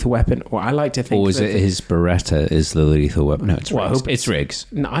is the lethal weapon, or I like to think, or is it his Beretta is the lethal weapon? No, it's Riggs. It's Riggs.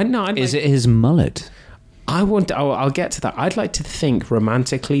 No. Is it his mullet? I'll get to that. I'd like to think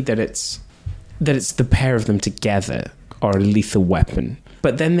romantically that it's the pair of them together are a lethal weapon.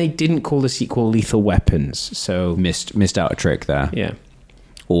 But then they didn't call the sequel Lethal Weapons, so missed out a trick there. Yeah,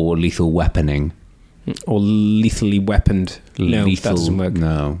 or lethal weaponing. Or lethally weaponed. No, that doesn't work.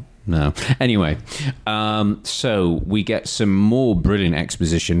 No. Anyway, so we get some more brilliant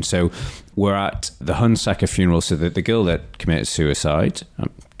exposition. So we're at the Hunsaker funeral. So that the girl that committed suicide,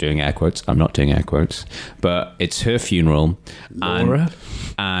 I'm doing air quotes. I'm not doing air quotes, but it's her funeral. Laura.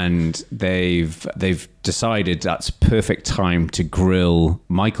 And they've decided that's perfect time to grill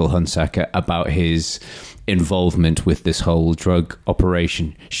Michael Hunsaker about his involvement with this whole drug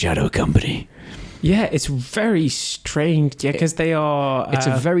operation, Shadow Company. Yeah, it's very strange. Yeah, because they are. It's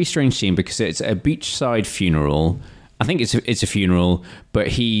a very strange scene because it's a beachside funeral. I think it's a funeral, but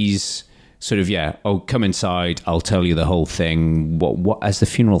he's sort of come inside. I'll tell you the whole thing. What has the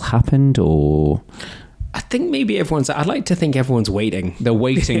funeral happened, or? I think maybe I'd like to think everyone's waiting. They're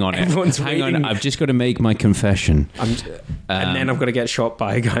waiting on it. Hang on, I've just got to make my confession. And then I've got to get shot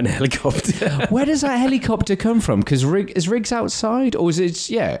by a guy in a helicopter. Where does that helicopter come from? Because is Riggs outside, or is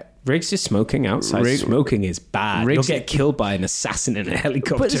it? Riggs is smoking outside. Smoking is bad. You'll get killed by an assassin in a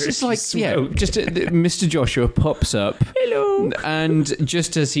helicopter. But it's just like, Mr. Joshua pops up. Hello. And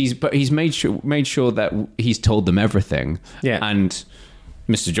just as he's made sure that he's told them everything. Yeah. And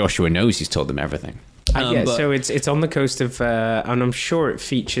Mr. Joshua knows he's told them everything. So it's on the coast of, and I'm sure it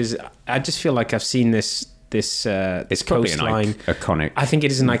features. I just feel like I've seen this it's coastline. Iconic. I think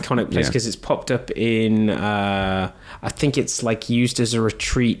it is an iconic place because it's popped up in. I think it's like used as a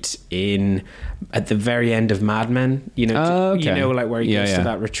retreat at the very end of Mad Men. Like where he goes to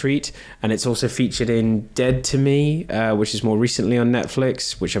that retreat, and it's also featured in Dead to Me, which is more recently on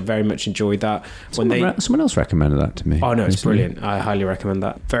Netflix, which I very much enjoyed that. Someone else recommended that to me. Oh no, it's brilliant. I highly recommend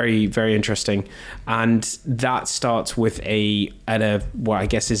that. Very, very interesting, and that starts with what I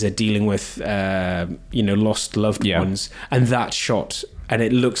guess is a dealing with lost loved ones, and that shot, and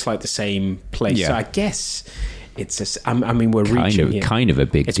it looks like the same place. Yeah. So I guess we're reaching kind of a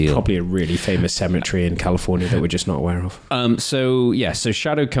big deal. It's probably a really famous cemetery in California that we're just not aware of. So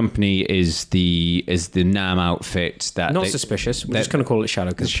Shadow Company is the NAM outfit that not suspicious. We're just going to call it Shadow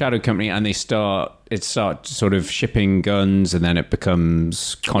Company. Shadow Company, and it starts sort of shipping guns, and then it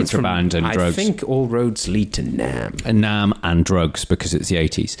becomes contraband and drugs. I think all roads lead to NAM. NAM and drugs, because it's the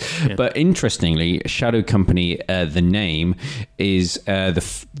 80s. Yeah. But interestingly, Shadow Company, the name is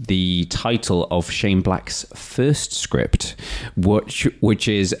the title of Shane Black's first script, which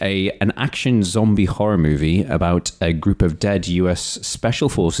is an action zombie horror movie about a group of dead US special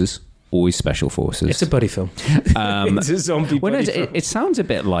forces. Always special forces. It's a buddy film. It's a zombie buddy film. It sounds a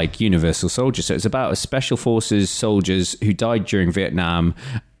bit like Universal Soldier. So it's about a special forces soldiers who died during Vietnam.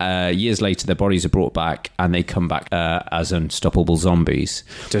 Years later, their bodies are brought back, and they come back as unstoppable zombies.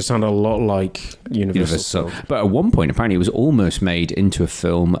 Does sound a lot like Universal Soldier. But at one point, apparently, it was almost made into a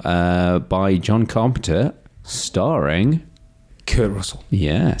film by John Carpenter, starring Kurt Russell.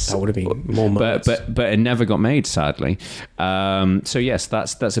 Yes, that would have been more moments. But it never got made, sadly. So yes,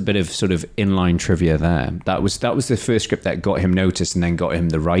 that's a bit of sort of inline trivia there. That was the first script that got him noticed, and then got him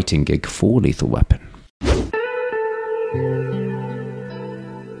the writing gig for Lethal Weapon.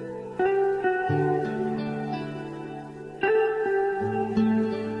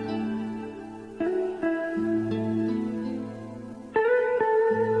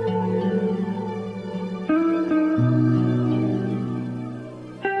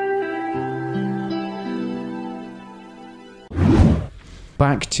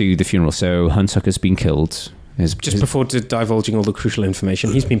 Back to the funeral. So Hunsaker's been killed. Before divulging all the crucial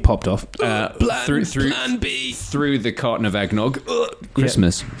information, he's been popped off. Plan B. Through the carton of eggnog.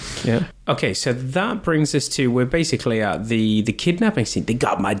 Christmas. Yeah. Okay, so that brings us to, we're basically at the kidnapping scene. They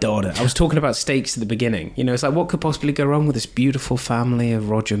got my daughter. I was talking about stakes at the beginning. It's like, what could possibly go wrong with this beautiful family of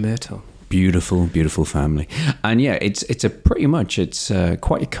Roger Murtaugh? Beautiful, beautiful family. And yeah, it's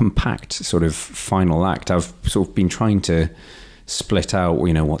quite a compact sort of final act. I've sort of been trying to split out,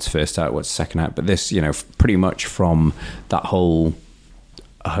 what's first act, what's second act, but this, pretty much from that whole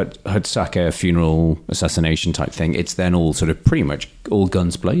Hudsucker funeral assassination type thing, it's then all sort of pretty much all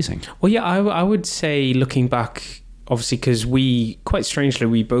guns blazing. Well, yeah, I would say, looking back, obviously, because we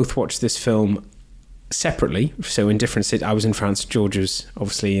both watched this film separately, so in different cities. I was in France, George was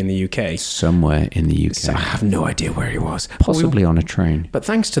obviously in the UK. Somewhere in the UK. So I have no idea where he was. Possibly on a train. But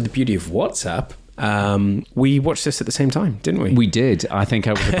thanks to the beauty of WhatsApp, we watched this at the same time, didn't we? We did. I think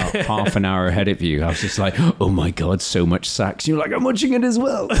I was about half an hour ahead of you. I was just like, oh my God, so much sax. You're like, I'm watching it as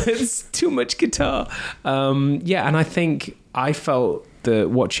well. It's too much guitar. Yeah, and I think I felt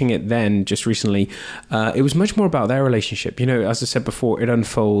that watching it then, just recently, it was much more about their relationship. As I said before, it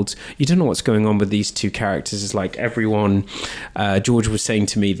unfolds. You don't know what's going on with these two characters. It's like everyone, George was saying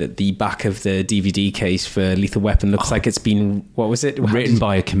to me that the back of the DVD case for Lethal Weapon looks like it's been, what was it? Written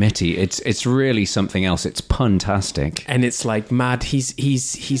by a committee. It's really something else. It's puntastic. And it's like mad.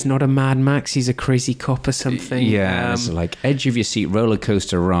 He's not a Mad Max. He's a crazy cop or something. Yeah, it's like edge of your seat roller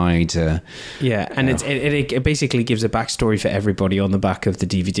coaster ride. Yeah, and it basically gives a backstory for everybody on the back of the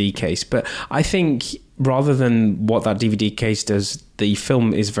DVD case. But I think rather than what that DVD case does, the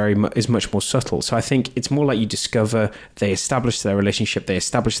film is much more subtle. So I think it's more like you discover, they establish their relationship, they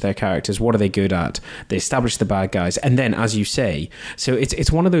establish their characters, what are they good at, they establish the bad guys, and then, as you say, so it's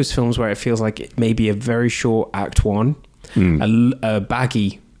one of those films where it feels like it may be a very short act one, a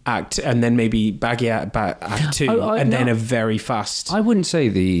baggy act, and then maybe baggy act two, then a very fast. I wouldn't say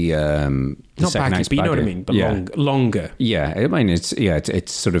the not second baggy, but you know what I mean. But longer. Yeah, I mean it's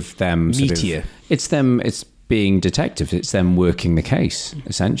sort of them. Meatier. It's them. It's being detectives. It's them working the case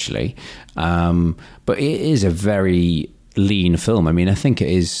essentially. But it is a very lean film. I mean, I think it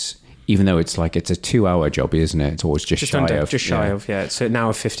is. Even though it's a 2-hour job, isn't it? It's always just shy of. Yeah, it's an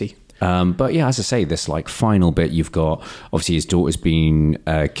hour 50. But yeah, as I say, this final bit, you've got obviously his daughter's been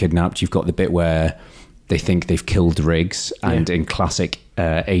kidnapped. You've got the bit where they think they've killed Riggs, and in classic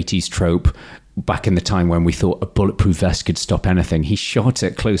 80s trope, back in the time when we thought a bulletproof vest could stop anything, he shot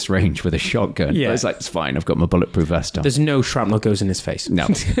at close range with a shotgun. Yeah, but it's like, it's fine, I've got my bulletproof vest on. There's no shrapnel goes in his face. No,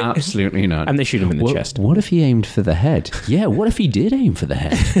 absolutely not. And they shoot him in the chest. What if he aimed for the head? Yeah, what if he did aim for the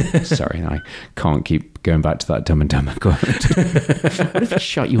head? Sorry, I can't keep going back to that Dumb and Dumber quote. What if he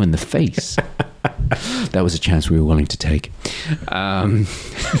shot you in the face? That was a chance we were willing to take.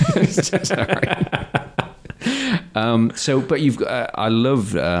 Sorry. But you've got, I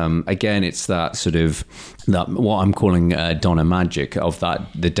love, again, it's that sort of, that what I'm calling Donna magic of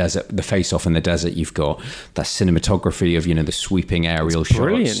the desert, the face off in the desert. You've got that cinematography of, the sweeping aerial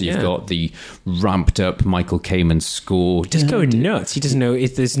shots. You've got the ramped up Michael Kamen score. Just going nuts. He doesn't know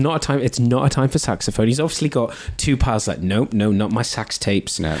it's not a time for saxophone. He's obviously got two paths, like, no, not my sax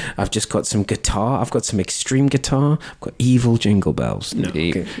tapes. No. I've just got some guitar. I've got some extreme guitar. I've got evil jingle bells. No.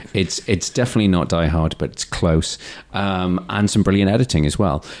 It's definitely not Die Hard, but it's close. And some brilliant editing as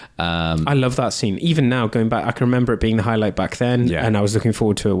well. I love that scene. Even now, going back, I can remember it being the highlight back then, and I was looking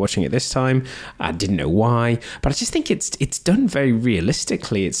forward to watching it this time. I didn't know why, but I just think it's done very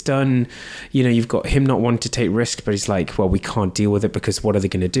realistically. It's done, you've got him not wanting to take risk, but he's like, well, we can't deal with it because what are they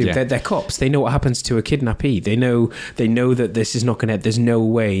going to do? Yeah. They're cops. They know what happens to a kidnappee. They know that this is not going to. There's no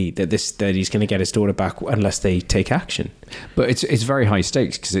way that he's going to get his daughter back unless they take action. But it's very high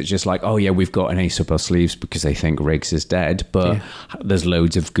stakes because it's just like, oh yeah, we've got an ace up our sleeves because they think Riggs is dead, but there's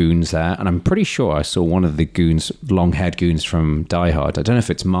loads of goons there, and I'm pretty sure I saw one of the goons, long-haired goons from Die Hard. I don't know if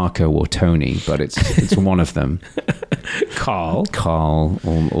it's Marco or Tony, but it's one of them. Carl,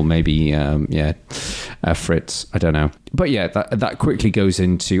 or maybe Fritz. I don't know. But yeah, that quickly goes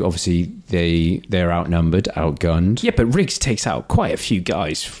into, obviously they're outnumbered, outgunned. Yeah, but Riggs takes out quite a few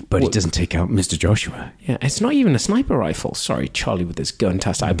guys, but he doesn't take out Mr. Joshua. Yeah, it's not even a sniper rifle. Sorry, Charlie with his gun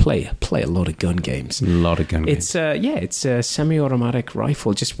test. I play a lot of gun games. Games. It's a semi-automatic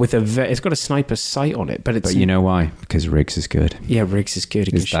rifle, just with it's got a sniper sight on it, but you know why? Because Riggs is good. Yeah, Riggs is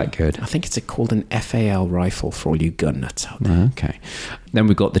good. Is that good? I think it's called an FAL rifle for all you gun nuts out there. Okay. Then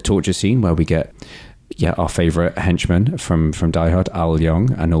we've got the torture scene where we get our favourite henchman from Die Hard, Al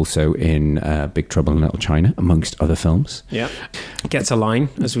Young, and also in Big Trouble in Little China, amongst other films. Yeah. Gets a line,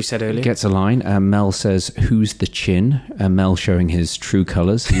 as we said earlier. Gets a line. Mel says, "Who's the chin?" Mel showing his true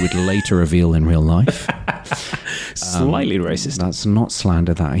colours. He would later reveal in real life. Slightly racist. That's not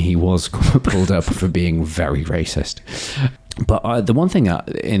slander. That he was pulled up for being very racist. But the one thing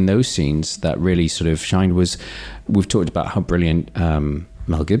in those scenes that really sort of shined was, we've talked about how brilliant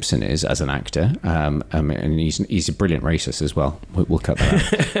Mel Gibson is as an actor, and he's a brilliant racist as well. We'll cut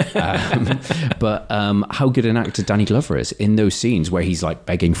that out. But how good an actor Danny Glover is in those scenes where he's like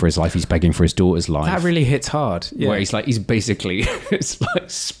begging for his life, he's begging for his daughter's life. That really hits hard. Yeah. Where he's basically it's like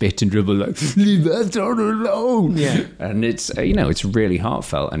spit and dribble, like leave that daughter alone. Yeah, and it's it's really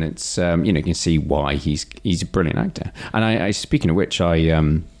heartfelt, and it's you can see why he's a brilliant actor. And I speaking of which,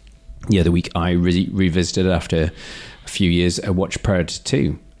 the other week I revisited after a few years. I watched Predator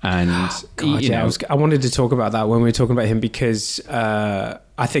 2, and I wanted to talk about that when we were talking about him, because I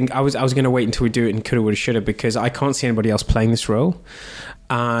think I was going to wait until we do it in Coulda Woulda Shoulda, because I can't see anybody else playing this role.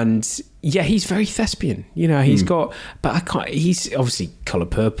 And yeah, he's very thespian. He's got, but I can't. He's obviously Colour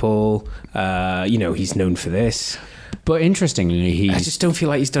Purple. He's known for this. But interestingly, I just don't feel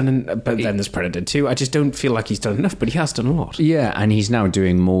like he's done. But then there's Predator 2. I just don't feel like he's done enough, but he has done a lot. Yeah, and he's now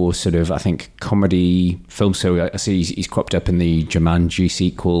doing more sort of, I think, comedy films. So I see he's cropped up in the Jumanji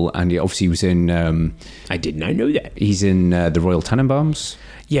sequel, and he obviously was in. I did not know that. He's in the Royal Tenenbaums.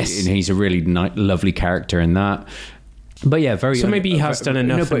 Yes, and he's a really lovely character in that. But yeah, very. So maybe he has done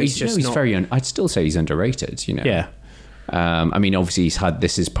enough. No, but he's just not... very. I'd still say he's underrated. Yeah. I mean, obviously,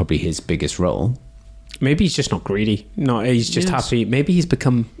 this is probably his biggest role. Maybe he's just not gready. No, he's just happy. Maybe he's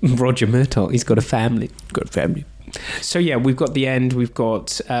become Roger Murtaugh. He's got a family. So yeah, we've got the end. We've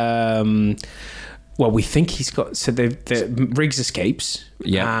got. We think he's got. So the Riggs escapes.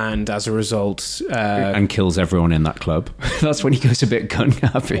 Yeah, and as a result, and kills everyone in that club. That's when he goes a bit gun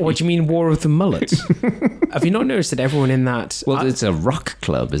happy. What do you mean, War of the Mullets? Have you not noticed that everyone in that? Well, it's a rock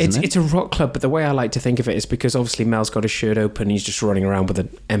club, isn't it? It's a rock club, but the way I like to think of it is because obviously Mel's got his shirt open, he's just running around with an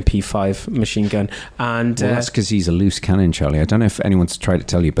MP5 machine gun, and that's because he's a loose cannon, Charlie. I don't know if anyone's tried to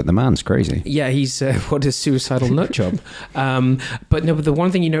tell you, but the man's crazy. Yeah, he's what a suicidal nut job. But the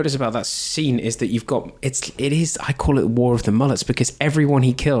one thing you notice about that scene is that you've got it is I call it War of the Mullets, because everyone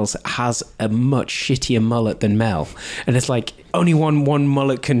he kills has a much shittier mullet than Mel, and it's like only one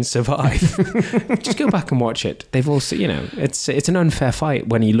mullet can survive. Just go back and watch it. They've also, it's an unfair fight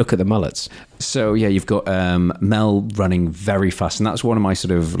when you look at the mullets. So yeah, you've got Mel running very fast, and that's one of my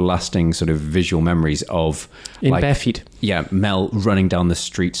sort of lasting sort of visual memories of bare feet. Yeah, Mel running down the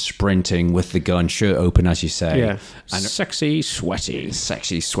street, sprinting with the gun, shirt open, as you say. Yeah, and sexy,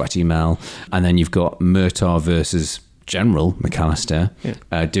 sweaty Mel. And then you've got Murtaugh versus General McAllister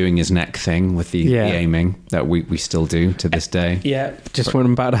doing his neck thing with the aiming that we still do to this day. Yeah, just when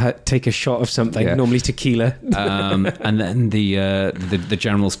I'm about to take a shot of something, normally tequila. And then the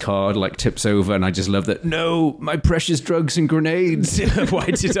General's card tips over, and I just love that. No, my precious drugs and grenades. Why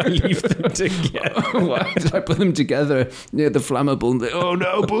did I leave them together? Why did I put them together near the flammable? Oh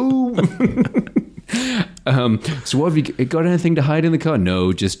no, boom. So what have you got? Anything to hide in the car?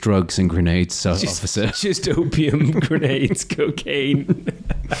 No, just drugs and grenades, officer. Just opium, grenades, cocaine.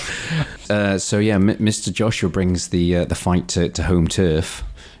 So yeah, Mr. Joshua brings the fight to home turf,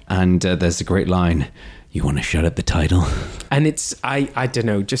 and there's a great line. You want to shut up the title? And it's, I don't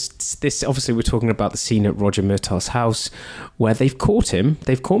know, just this, obviously we're talking about the scene at Roger Murtaugh's house where they've caught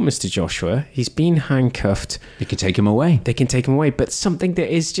Mr. Joshua. He's been handcuffed. They can take him away. But something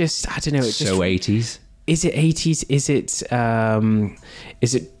that is just, I don't know. It's so 80s. Is it 80s?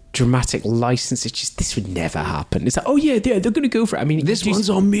 Is it dramatic license? It's just, this would never happen. It's like, oh yeah, they're going to go for it. I mean, this one's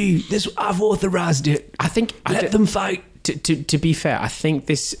on me. I've authorized it. I think let them fight. To be fair, I think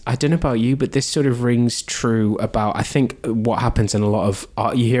this, I don't know about you, but this sort of rings true about, I think, what happens in a lot of,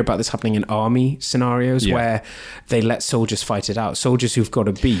 you hear about this happening in army scenarios where they let soldiers fight it out. Soldiers who've got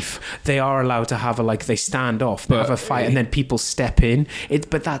a beef, they are allowed to have they stand off, they have a fight, and then people step in.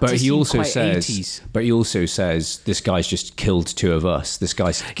 But he also says, 80s. But he also says, this guy's just killed two of us. This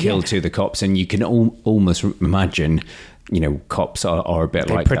guy's killed two of the cops, and you can almost imagine, cops are a bit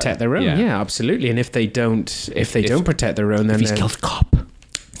they like protect that. their own. Yeah, absolutely. And if they don't protect their own, then he's killed a cop.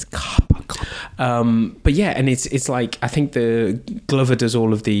 It's a cop. But yeah, and it's like, I think the Glover does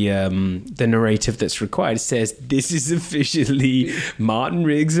all of the narrative that's required. It says, this is officially Martin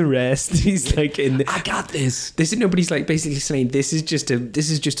Riggs' arrest. He's like, I got this. Nobody's like basically saying this is just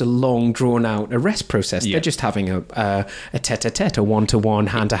a long drawn out arrest process. They're just having a tete-a-tete, a one-to-one,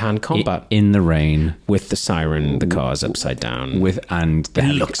 hand-to-hand combat in the rain with the siren, the car's upside down, it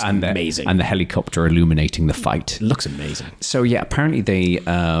looks amazing, and the helicopter illuminating the fight. It looks amazing. So yeah, apparently they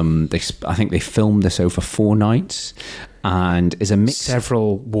I think they filmed this over 4 nights, and is a mix.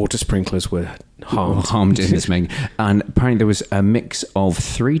 Several water sprinklers were harmed in this making. And apparently there was a mix of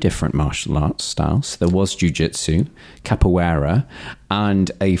 3 different martial arts styles. There was jiu-jitsu, capoeira,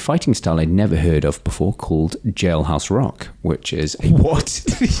 and a fighting style I'd never heard of before called Jailhouse Rock, which is a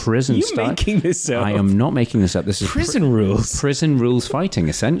prison You're style. making this up. I am not making this up. This is Prison rules. Prison rules fighting,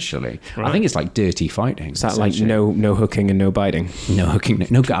 essentially. Right. I think it's like dirty fighting. Is that like no hooking and no biting? No hooking,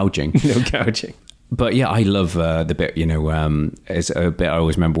 no gouging. No gouging. But yeah, I love the bit, it's a bit I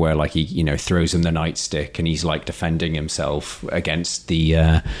always remember where like he, throws him the nightstick and he's like defending himself against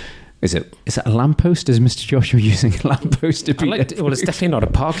the, is it a lamppost? Is Mr. Joshua using a lamppost to beat well, it's definitely not a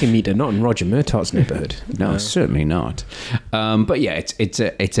parking meter, not in Roger Murtaugh's neighbourhood. No, certainly not. But yeah, it's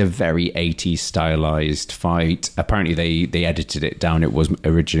a very 80s stylized fight. Apparently they edited it down. It was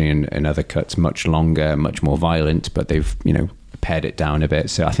originally in other cuts much longer, much more violent, but they've, pared it down a bit.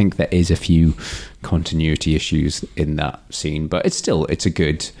 So I think there is a few continuity issues in that scene, but it's a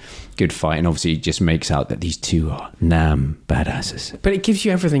good fight, and obviously it just makes out that these two are badasses. But it gives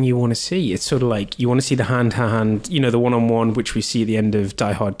you everything you want to see. It's sort of like you want to see the hand-to-hand, the one-on-one, which we see at the end of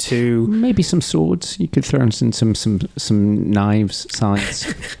Die Hard 2. Maybe some swords. You could throw in some knives,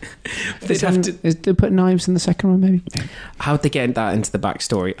 sides. They put knives in the second one, maybe? How'd they get that into the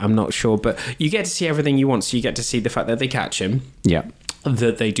backstory? I'm not sure, but you get to see everything you want. So you get to see the fact that they catch him. Yeah.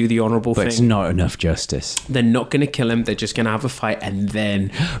 That they do the honourable thing. But it's not enough justice. They're not going to kill him. They're just going to have a fight, and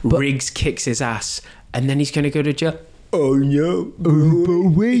then Riggs kicks his ass, and then he's going to go to jail. Oh no! Oh,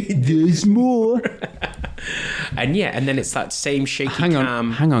 but wait, there's more. And then it's that same shaky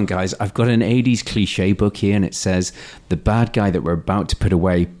cam. Hang on, guys. I've got an 80s cliche book here, and it says the bad guy that we're about to put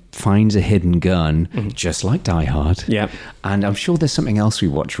away finds a hidden gun, just like Die Hard. Yeah. And I'm sure there's something else we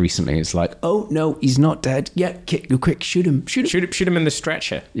watched recently. It's like, oh no, he's not dead. Yeah, quick, shoot him in the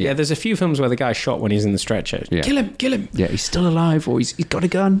stretcher. Yeah, there's a few films where the guy's shot when he's in the stretcher. Yeah. Kill him. Yeah, he's still alive, or he's got a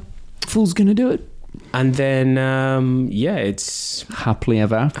gun. Fool's gonna do it. And then, it's happily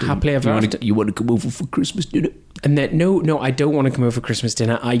ever after. You want to come over for Christmas dinner? And then, no, I don't want to come over for Christmas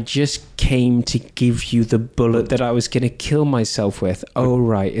dinner. I just came to give you the bullet that I was going to kill myself with. Oh,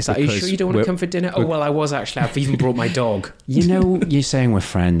 right. Are you sure you don't want to come for dinner? Oh, well, I was actually. I've even brought my dog. You're saying we're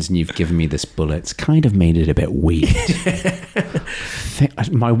friends and you've given me this bullet. It's kind of made it a bit weird.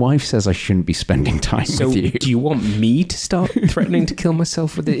 My wife says I shouldn't be spending time with you. Do you want me to start threatening to kill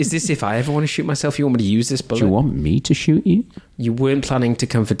myself with it? Is this if I ever want to shoot myself, you want me to use this bullet? Do you want me to shoot you? You weren't planning to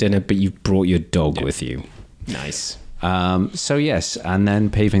come for dinner, but you've brought your dog with you. Nice. So yes, and then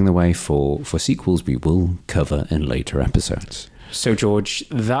paving the way for sequels we will cover in later episodes. So George,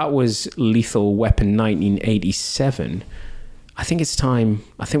 that was Lethal Weapon 1987. I think it's time.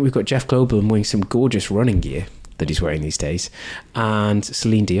 I think we've got Jeff Goldblum wearing some gorgeous running gear that he's wearing these days, and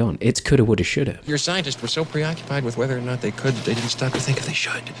Celine Dion. It's coulda, woulda, shoulda. Your scientists were so preoccupied with whether or not they could that they didn't stop to think if they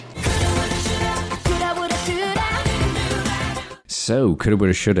should. So, coulda,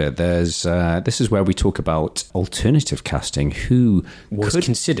 woulda, shoulda. There's this is where we talk about alternative casting. Who was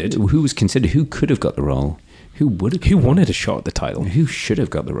considered? Who could have got the role? Who wanted a shot at the title? Who should have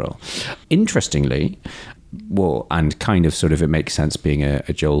got the role? Interestingly, and kind of sort of it makes sense being a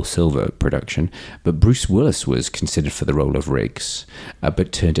Joel Silver production, but Bruce Willis was considered for the role of Riggs,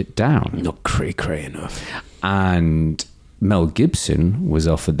 but turned it down. Not cray enough. And Mel Gibson was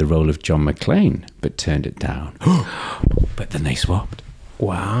offered the role of John McClane, but turned it down. But then they swapped.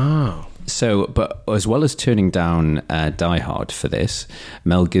 Wow. So, but as well as turning down Die Hard for this,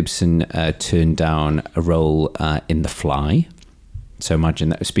 Mel Gibson turned down a role in The Fly. So imagine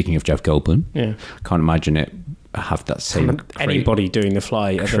that. Speaking of Jeff Goldblum, yeah, can't imagine it have that same anybody doing The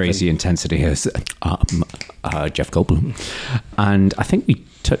Fly crazy intensity as Jeff Goldblum. And I think we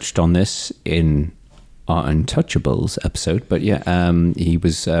touched on this in our Untouchables episode, but he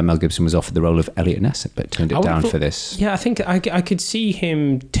was Mel Gibson was offered the role of Elliot Ness, but turned it down for this. Yeah, I think I could see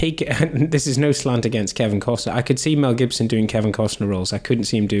him take it. This is no slant against Kevin Costner. I could see Mel Gibson doing Kevin Costner roles. I couldn't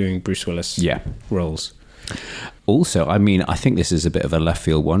see him doing Bruce Willis roles. Also, I mean, I think this is a bit of a left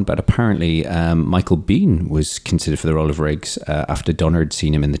field one, but apparently Michael Biehn was considered for the role of Riggs after Donner had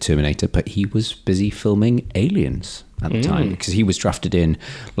seen him in The Terminator, but he was busy filming Aliens at the time, because he was drafted in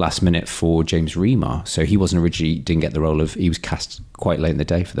last minute for James Remar, so he didn't get the role of, he was cast quite late in the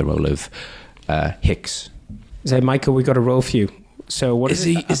day for the role of Hicks. Say, Michael, we got a role for you. So what is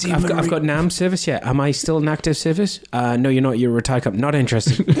he? I've got NAM service yet. Am I still in active service? No, you're not. You're a retired cop. Not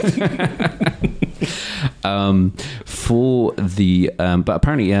interested. But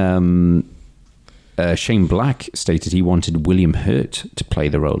apparently Shane Black stated he wanted William Hurt to play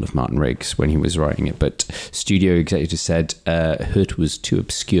the role of Martin Riggs when he was writing it, but studio executives said Hurt was too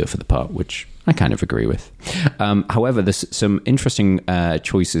obscure for the part, which I kind of agree with. However, there's some interesting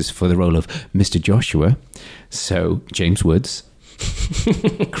choices for the role of Mr. Joshua. So, James Woods,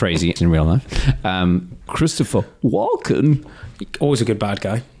 crazy in real life. Christopher Walken, always a good bad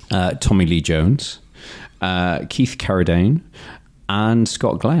guy. Tommy Lee Jones, Keith Carradine, and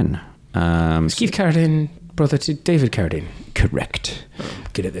Scott Glenn. Is Keith Carradine brother to David Carradine? Correct. I'm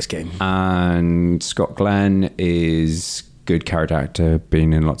good at this game. And Scott Glenn is good character actor,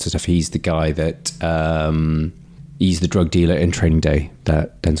 been in lots of stuff. He's the guy that he's the drug dealer in Training Day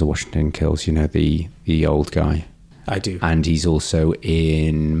that Denzel Washington kills. You know, the old guy. I do. And he's also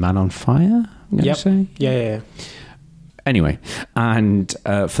in Man on Fire. I'm gonna say. Yeah. Anyway, and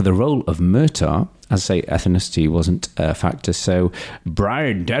for the role of Murtaugh, as I say, ethnicity wasn't a factor, so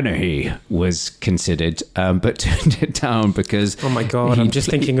Brian Dennehy was considered, but turned it down because... Oh my God, I'm just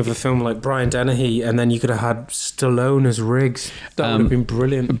thinking of a film like Brian Dennehy, and then you could have had Stallone as Riggs. That would have been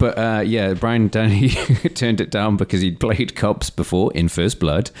brilliant. But Brian Dennehy turned it down because he'd played cops before in First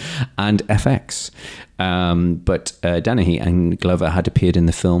Blood and FX. But Dennehy and Glover had appeared in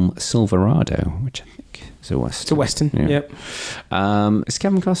the film Silverado, which I think... It's a Western. It's a Western, yep. Is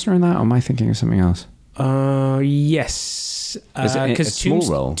Kevin Costner in that, or am I thinking of something else? Yes. Because small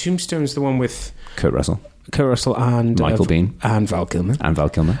role. Tombstone's the one with... Kurt Russell and... Michael Biehn. And Val Kilmer. And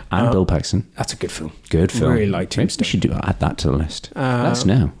Bill Paxton. That's a good film. Good film. I really like Tombstone. We should add that to the list. Let us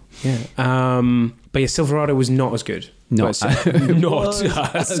know. Yeah. But yeah, Silverado was not as good. Not as good.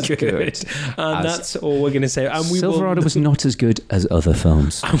 And that's all we're going to say. And Silverado was not as good as other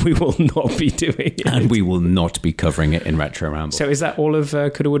films. And we will not be doing it. And we will not be covering it in Retro Ramble. So is that all of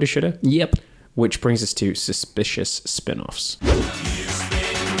Coulda, Woulda, Shoulda? Yep. Which brings us to suspicious spin-offs.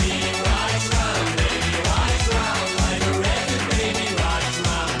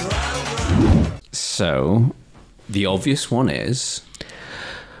 So, the obvious one is...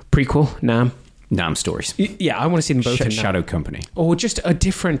 Prequel, Nam stories. Yeah, I want to see them both in Shadow Company. Or just a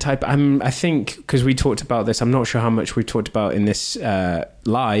different type. I think, because we talked about this, I'm not sure how much we talked about in this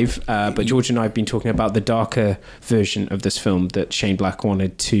live, but George and I have been talking about the darker version of this film that Shane Black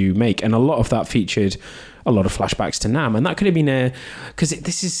wanted to make. And a lot of that featured a lot of flashbacks to Nam. And that could have been because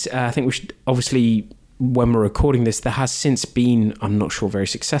this is, I think we should obviously... When we're recording this, there has since been, I'm not sure, very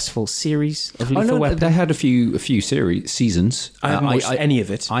successul series of Lethal Weapon. They had a few seasons. I haven't watched any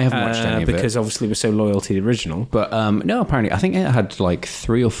of it. I haven't watched any of it. Because obviously we're so loyal to the original. But no, apparently, I think it had like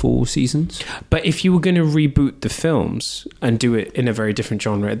 3 or 4 seasons. But if you were going to reboot the films and do it in a very different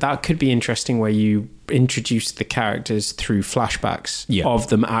genre, that could be interesting where you introduce the characters through flashbacks of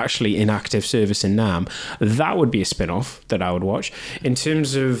them actually in active service in Nam. That would be a spin-off that I would watch. In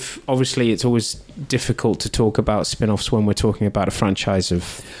terms of, obviously, it's always difficult to talk about spin-offs when we're talking about a franchise of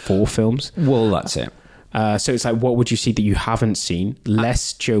 4 films. Well, that's it. So it's like, what would you see that you haven't seen?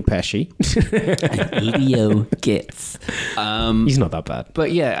 Less Joe Pesci. Leo Getz. He's not that bad.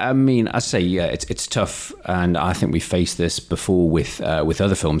 But yeah, I mean, I say, it's tough. And I think we faced this before with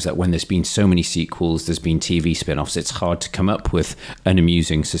other films, that when there's been so many sequels, there's been TV spin-offs, it's hard to come up with an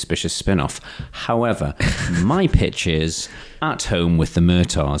amusing, suspicious spin-off. However, my pitch is At Home with the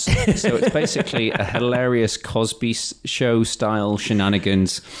Murtaughs. So it's basically a hilarious Cosby Show style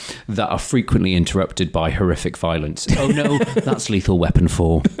shenanigans that are frequently interrupted by horrific violence. Oh no, that's Lethal Weapon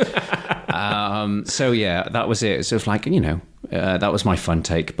 4. So yeah, that was it. So it's like, that was my fun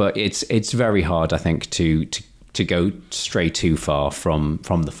take, but it's very hard, I think, to go stray too far from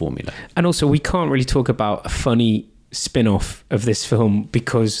the formula. And also, we can't really talk about a funny spin-off of this film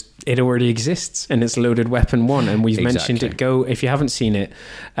because it already exists and it's Loaded Weapon 1, and we've mentioned it. Go, if you haven't seen it,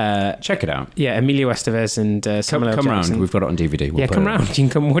 check it out. Yeah, Emilio Estevez and Samuel L. Come Jackson. round, we've got it on DVD. We'll come round, you can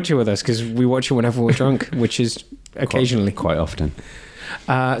come watch it with us because we watch it whenever we're drunk, which is occasionally. Quite often.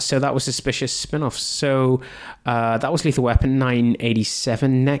 So that was Suspicious spin-offs. So that was Lethal Weapon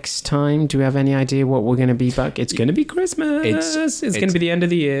 987. Next time, do we have any idea what we're going to be back? It's going to be Christmas. It's going to be the end of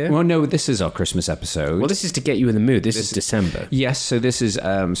the year. Well, no, this is our Christmas episode. Well, this is to get you in the mood. This is December. Yes, so this is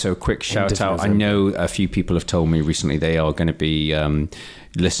so quick shout out. I know a few people have told me recently they are going to be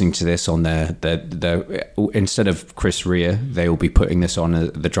listening to this on their instead of Chris Rea, they will be putting this on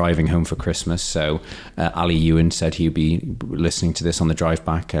the driving home for Christmas. So Ali Ewan said he'd be listening to this on the drive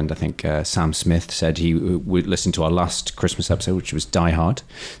back, and I think Sam Smith said he would listen to our last Christmas episode, which was Die Hard.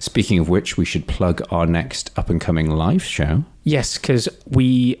 Speaking of which, we should plug our next up and coming live show. Yes, because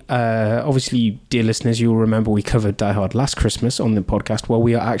we, obviously, dear listeners, you'll remember we covered Die Hard last Christmas on the podcast. Well,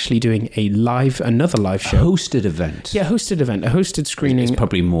 we are actually doing another live show. A hosted event. Yeah, a hosted screening. It's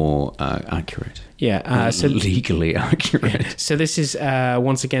probably more accurate. Yeah, so legally accurate. So this is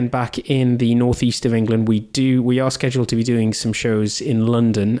once again back in the northeast of England. We are scheduled to be doing some shows in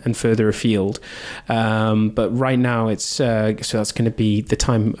London and further afield, but right now it's so that's going to be the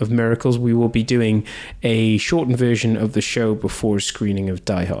time of miracles. We will be doing a shortened version of the show before a screening of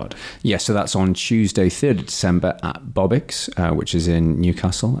Die Hard. Yeah, so that's on Tuesday, 3rd of December at Bobbick's, which is in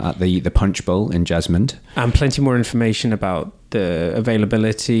Newcastle at the Punch Bowl in Jesmond. And plenty more information about the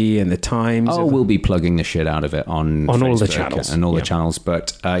availability and the times. Oh, we'll be plugging the shit out of it on Facebook all the channels. And all the channels.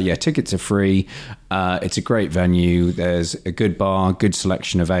 But yeah, tickets are free. It's a great venue. There's a good bar, good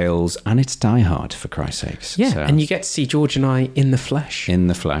selection of ales, and it's Die Hard, for Christ's sakes. Yeah, so, and you get to see George and I in the flesh. In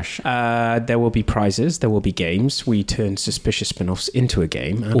the flesh. There will be prizes. There will be games. We turn suspicious spin-offs into a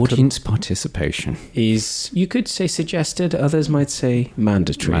game. And audience participation is, you could say, suggested. Others might say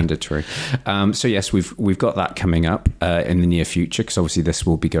mandatory. Mandatory. So yes, we've got that coming up in the near future, because obviously this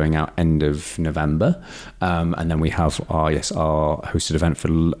will be going out end of November, and then we have our hosted event for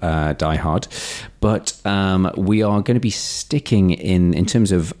Die Hard. But we are going to be sticking in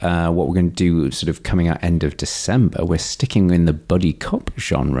terms of what we're going to do sort of coming out end of December. We're sticking in the buddy cop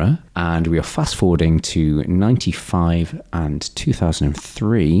genre, and we are fast forwarding to 95 and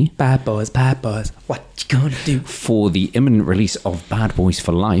 2003. Bad boys, what you gonna do? For the imminent release of Bad Boys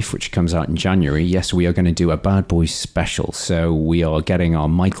for Life, which comes out in January, yes, we are going to do a Bad Boys special. So we are getting our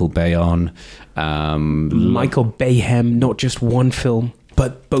Michael Bay on. Michael Bayhem, not just one film,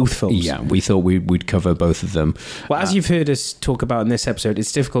 but both films. Yeah, we thought we'd cover both of them. Well, as you've heard us talk about in this episode,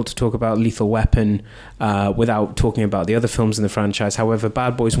 it's difficult to talk about Lethal Weapon without talking about the other films in the franchise. However,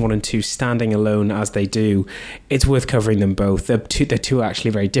 Bad Boys 1 and 2 standing alone as they do, it's worth covering them both. They're two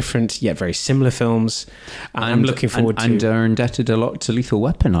actually very different, yet very similar films. And I'm looking forward to... And are indebted a lot to Lethal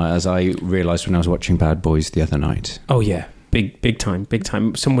Weapon, as I realised when I was watching Bad Boys the other night. Oh, yeah. Big time.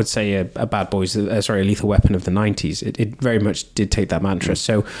 Some would say a Bad Boys, a Lethal Weapon of the 90s. It very much did take that mantra.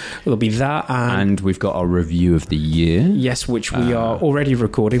 So it'll be that. And we've got our review of the year. Yes, which we are already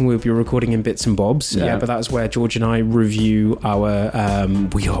recording. We'll be recording in bits and bobs. Yeah. But that's where George and I review our...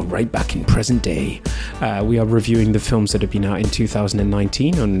 we are right back in present day. We are reviewing the films that have been out in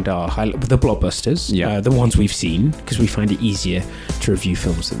 2019 and the blockbusters. Yeah. The ones we've seen, because we find it easier to review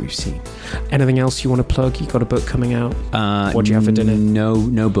films that we've seen. Anything else you want to plug? You got a book coming out? What do you have for dinner?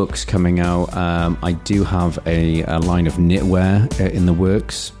 No books coming out. I do have a line of knitwear in the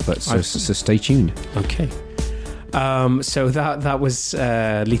works, but so stay tuned. Okay. So that was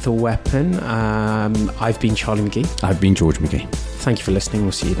Lethal Weapon. I've been Charlie McGee. I've been George McGee. Thank you for listening.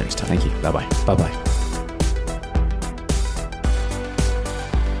 We'll see you next time. Thank you. Bye-bye. Bye-bye.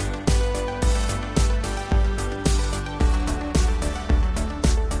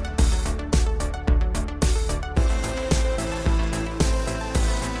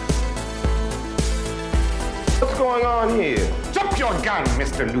 What's going on here? Drop your gun,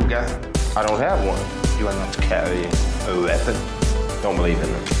 Mr. Luger. I don't have one. You are not carrying a weapon. Don't believe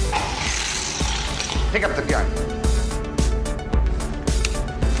in them. Pick up the gun.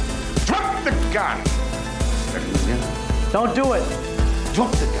 Drop the gun, Mr. Luger. Don't do it.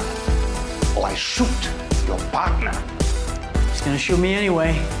 Drop the gun, or I shoot your partner. He's gonna shoot me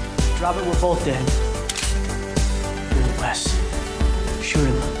anyway. Drop it, we're both dead. Wes, shoot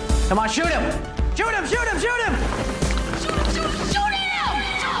him. Come on, shoot him! Shoot him, shoot him, shoot him!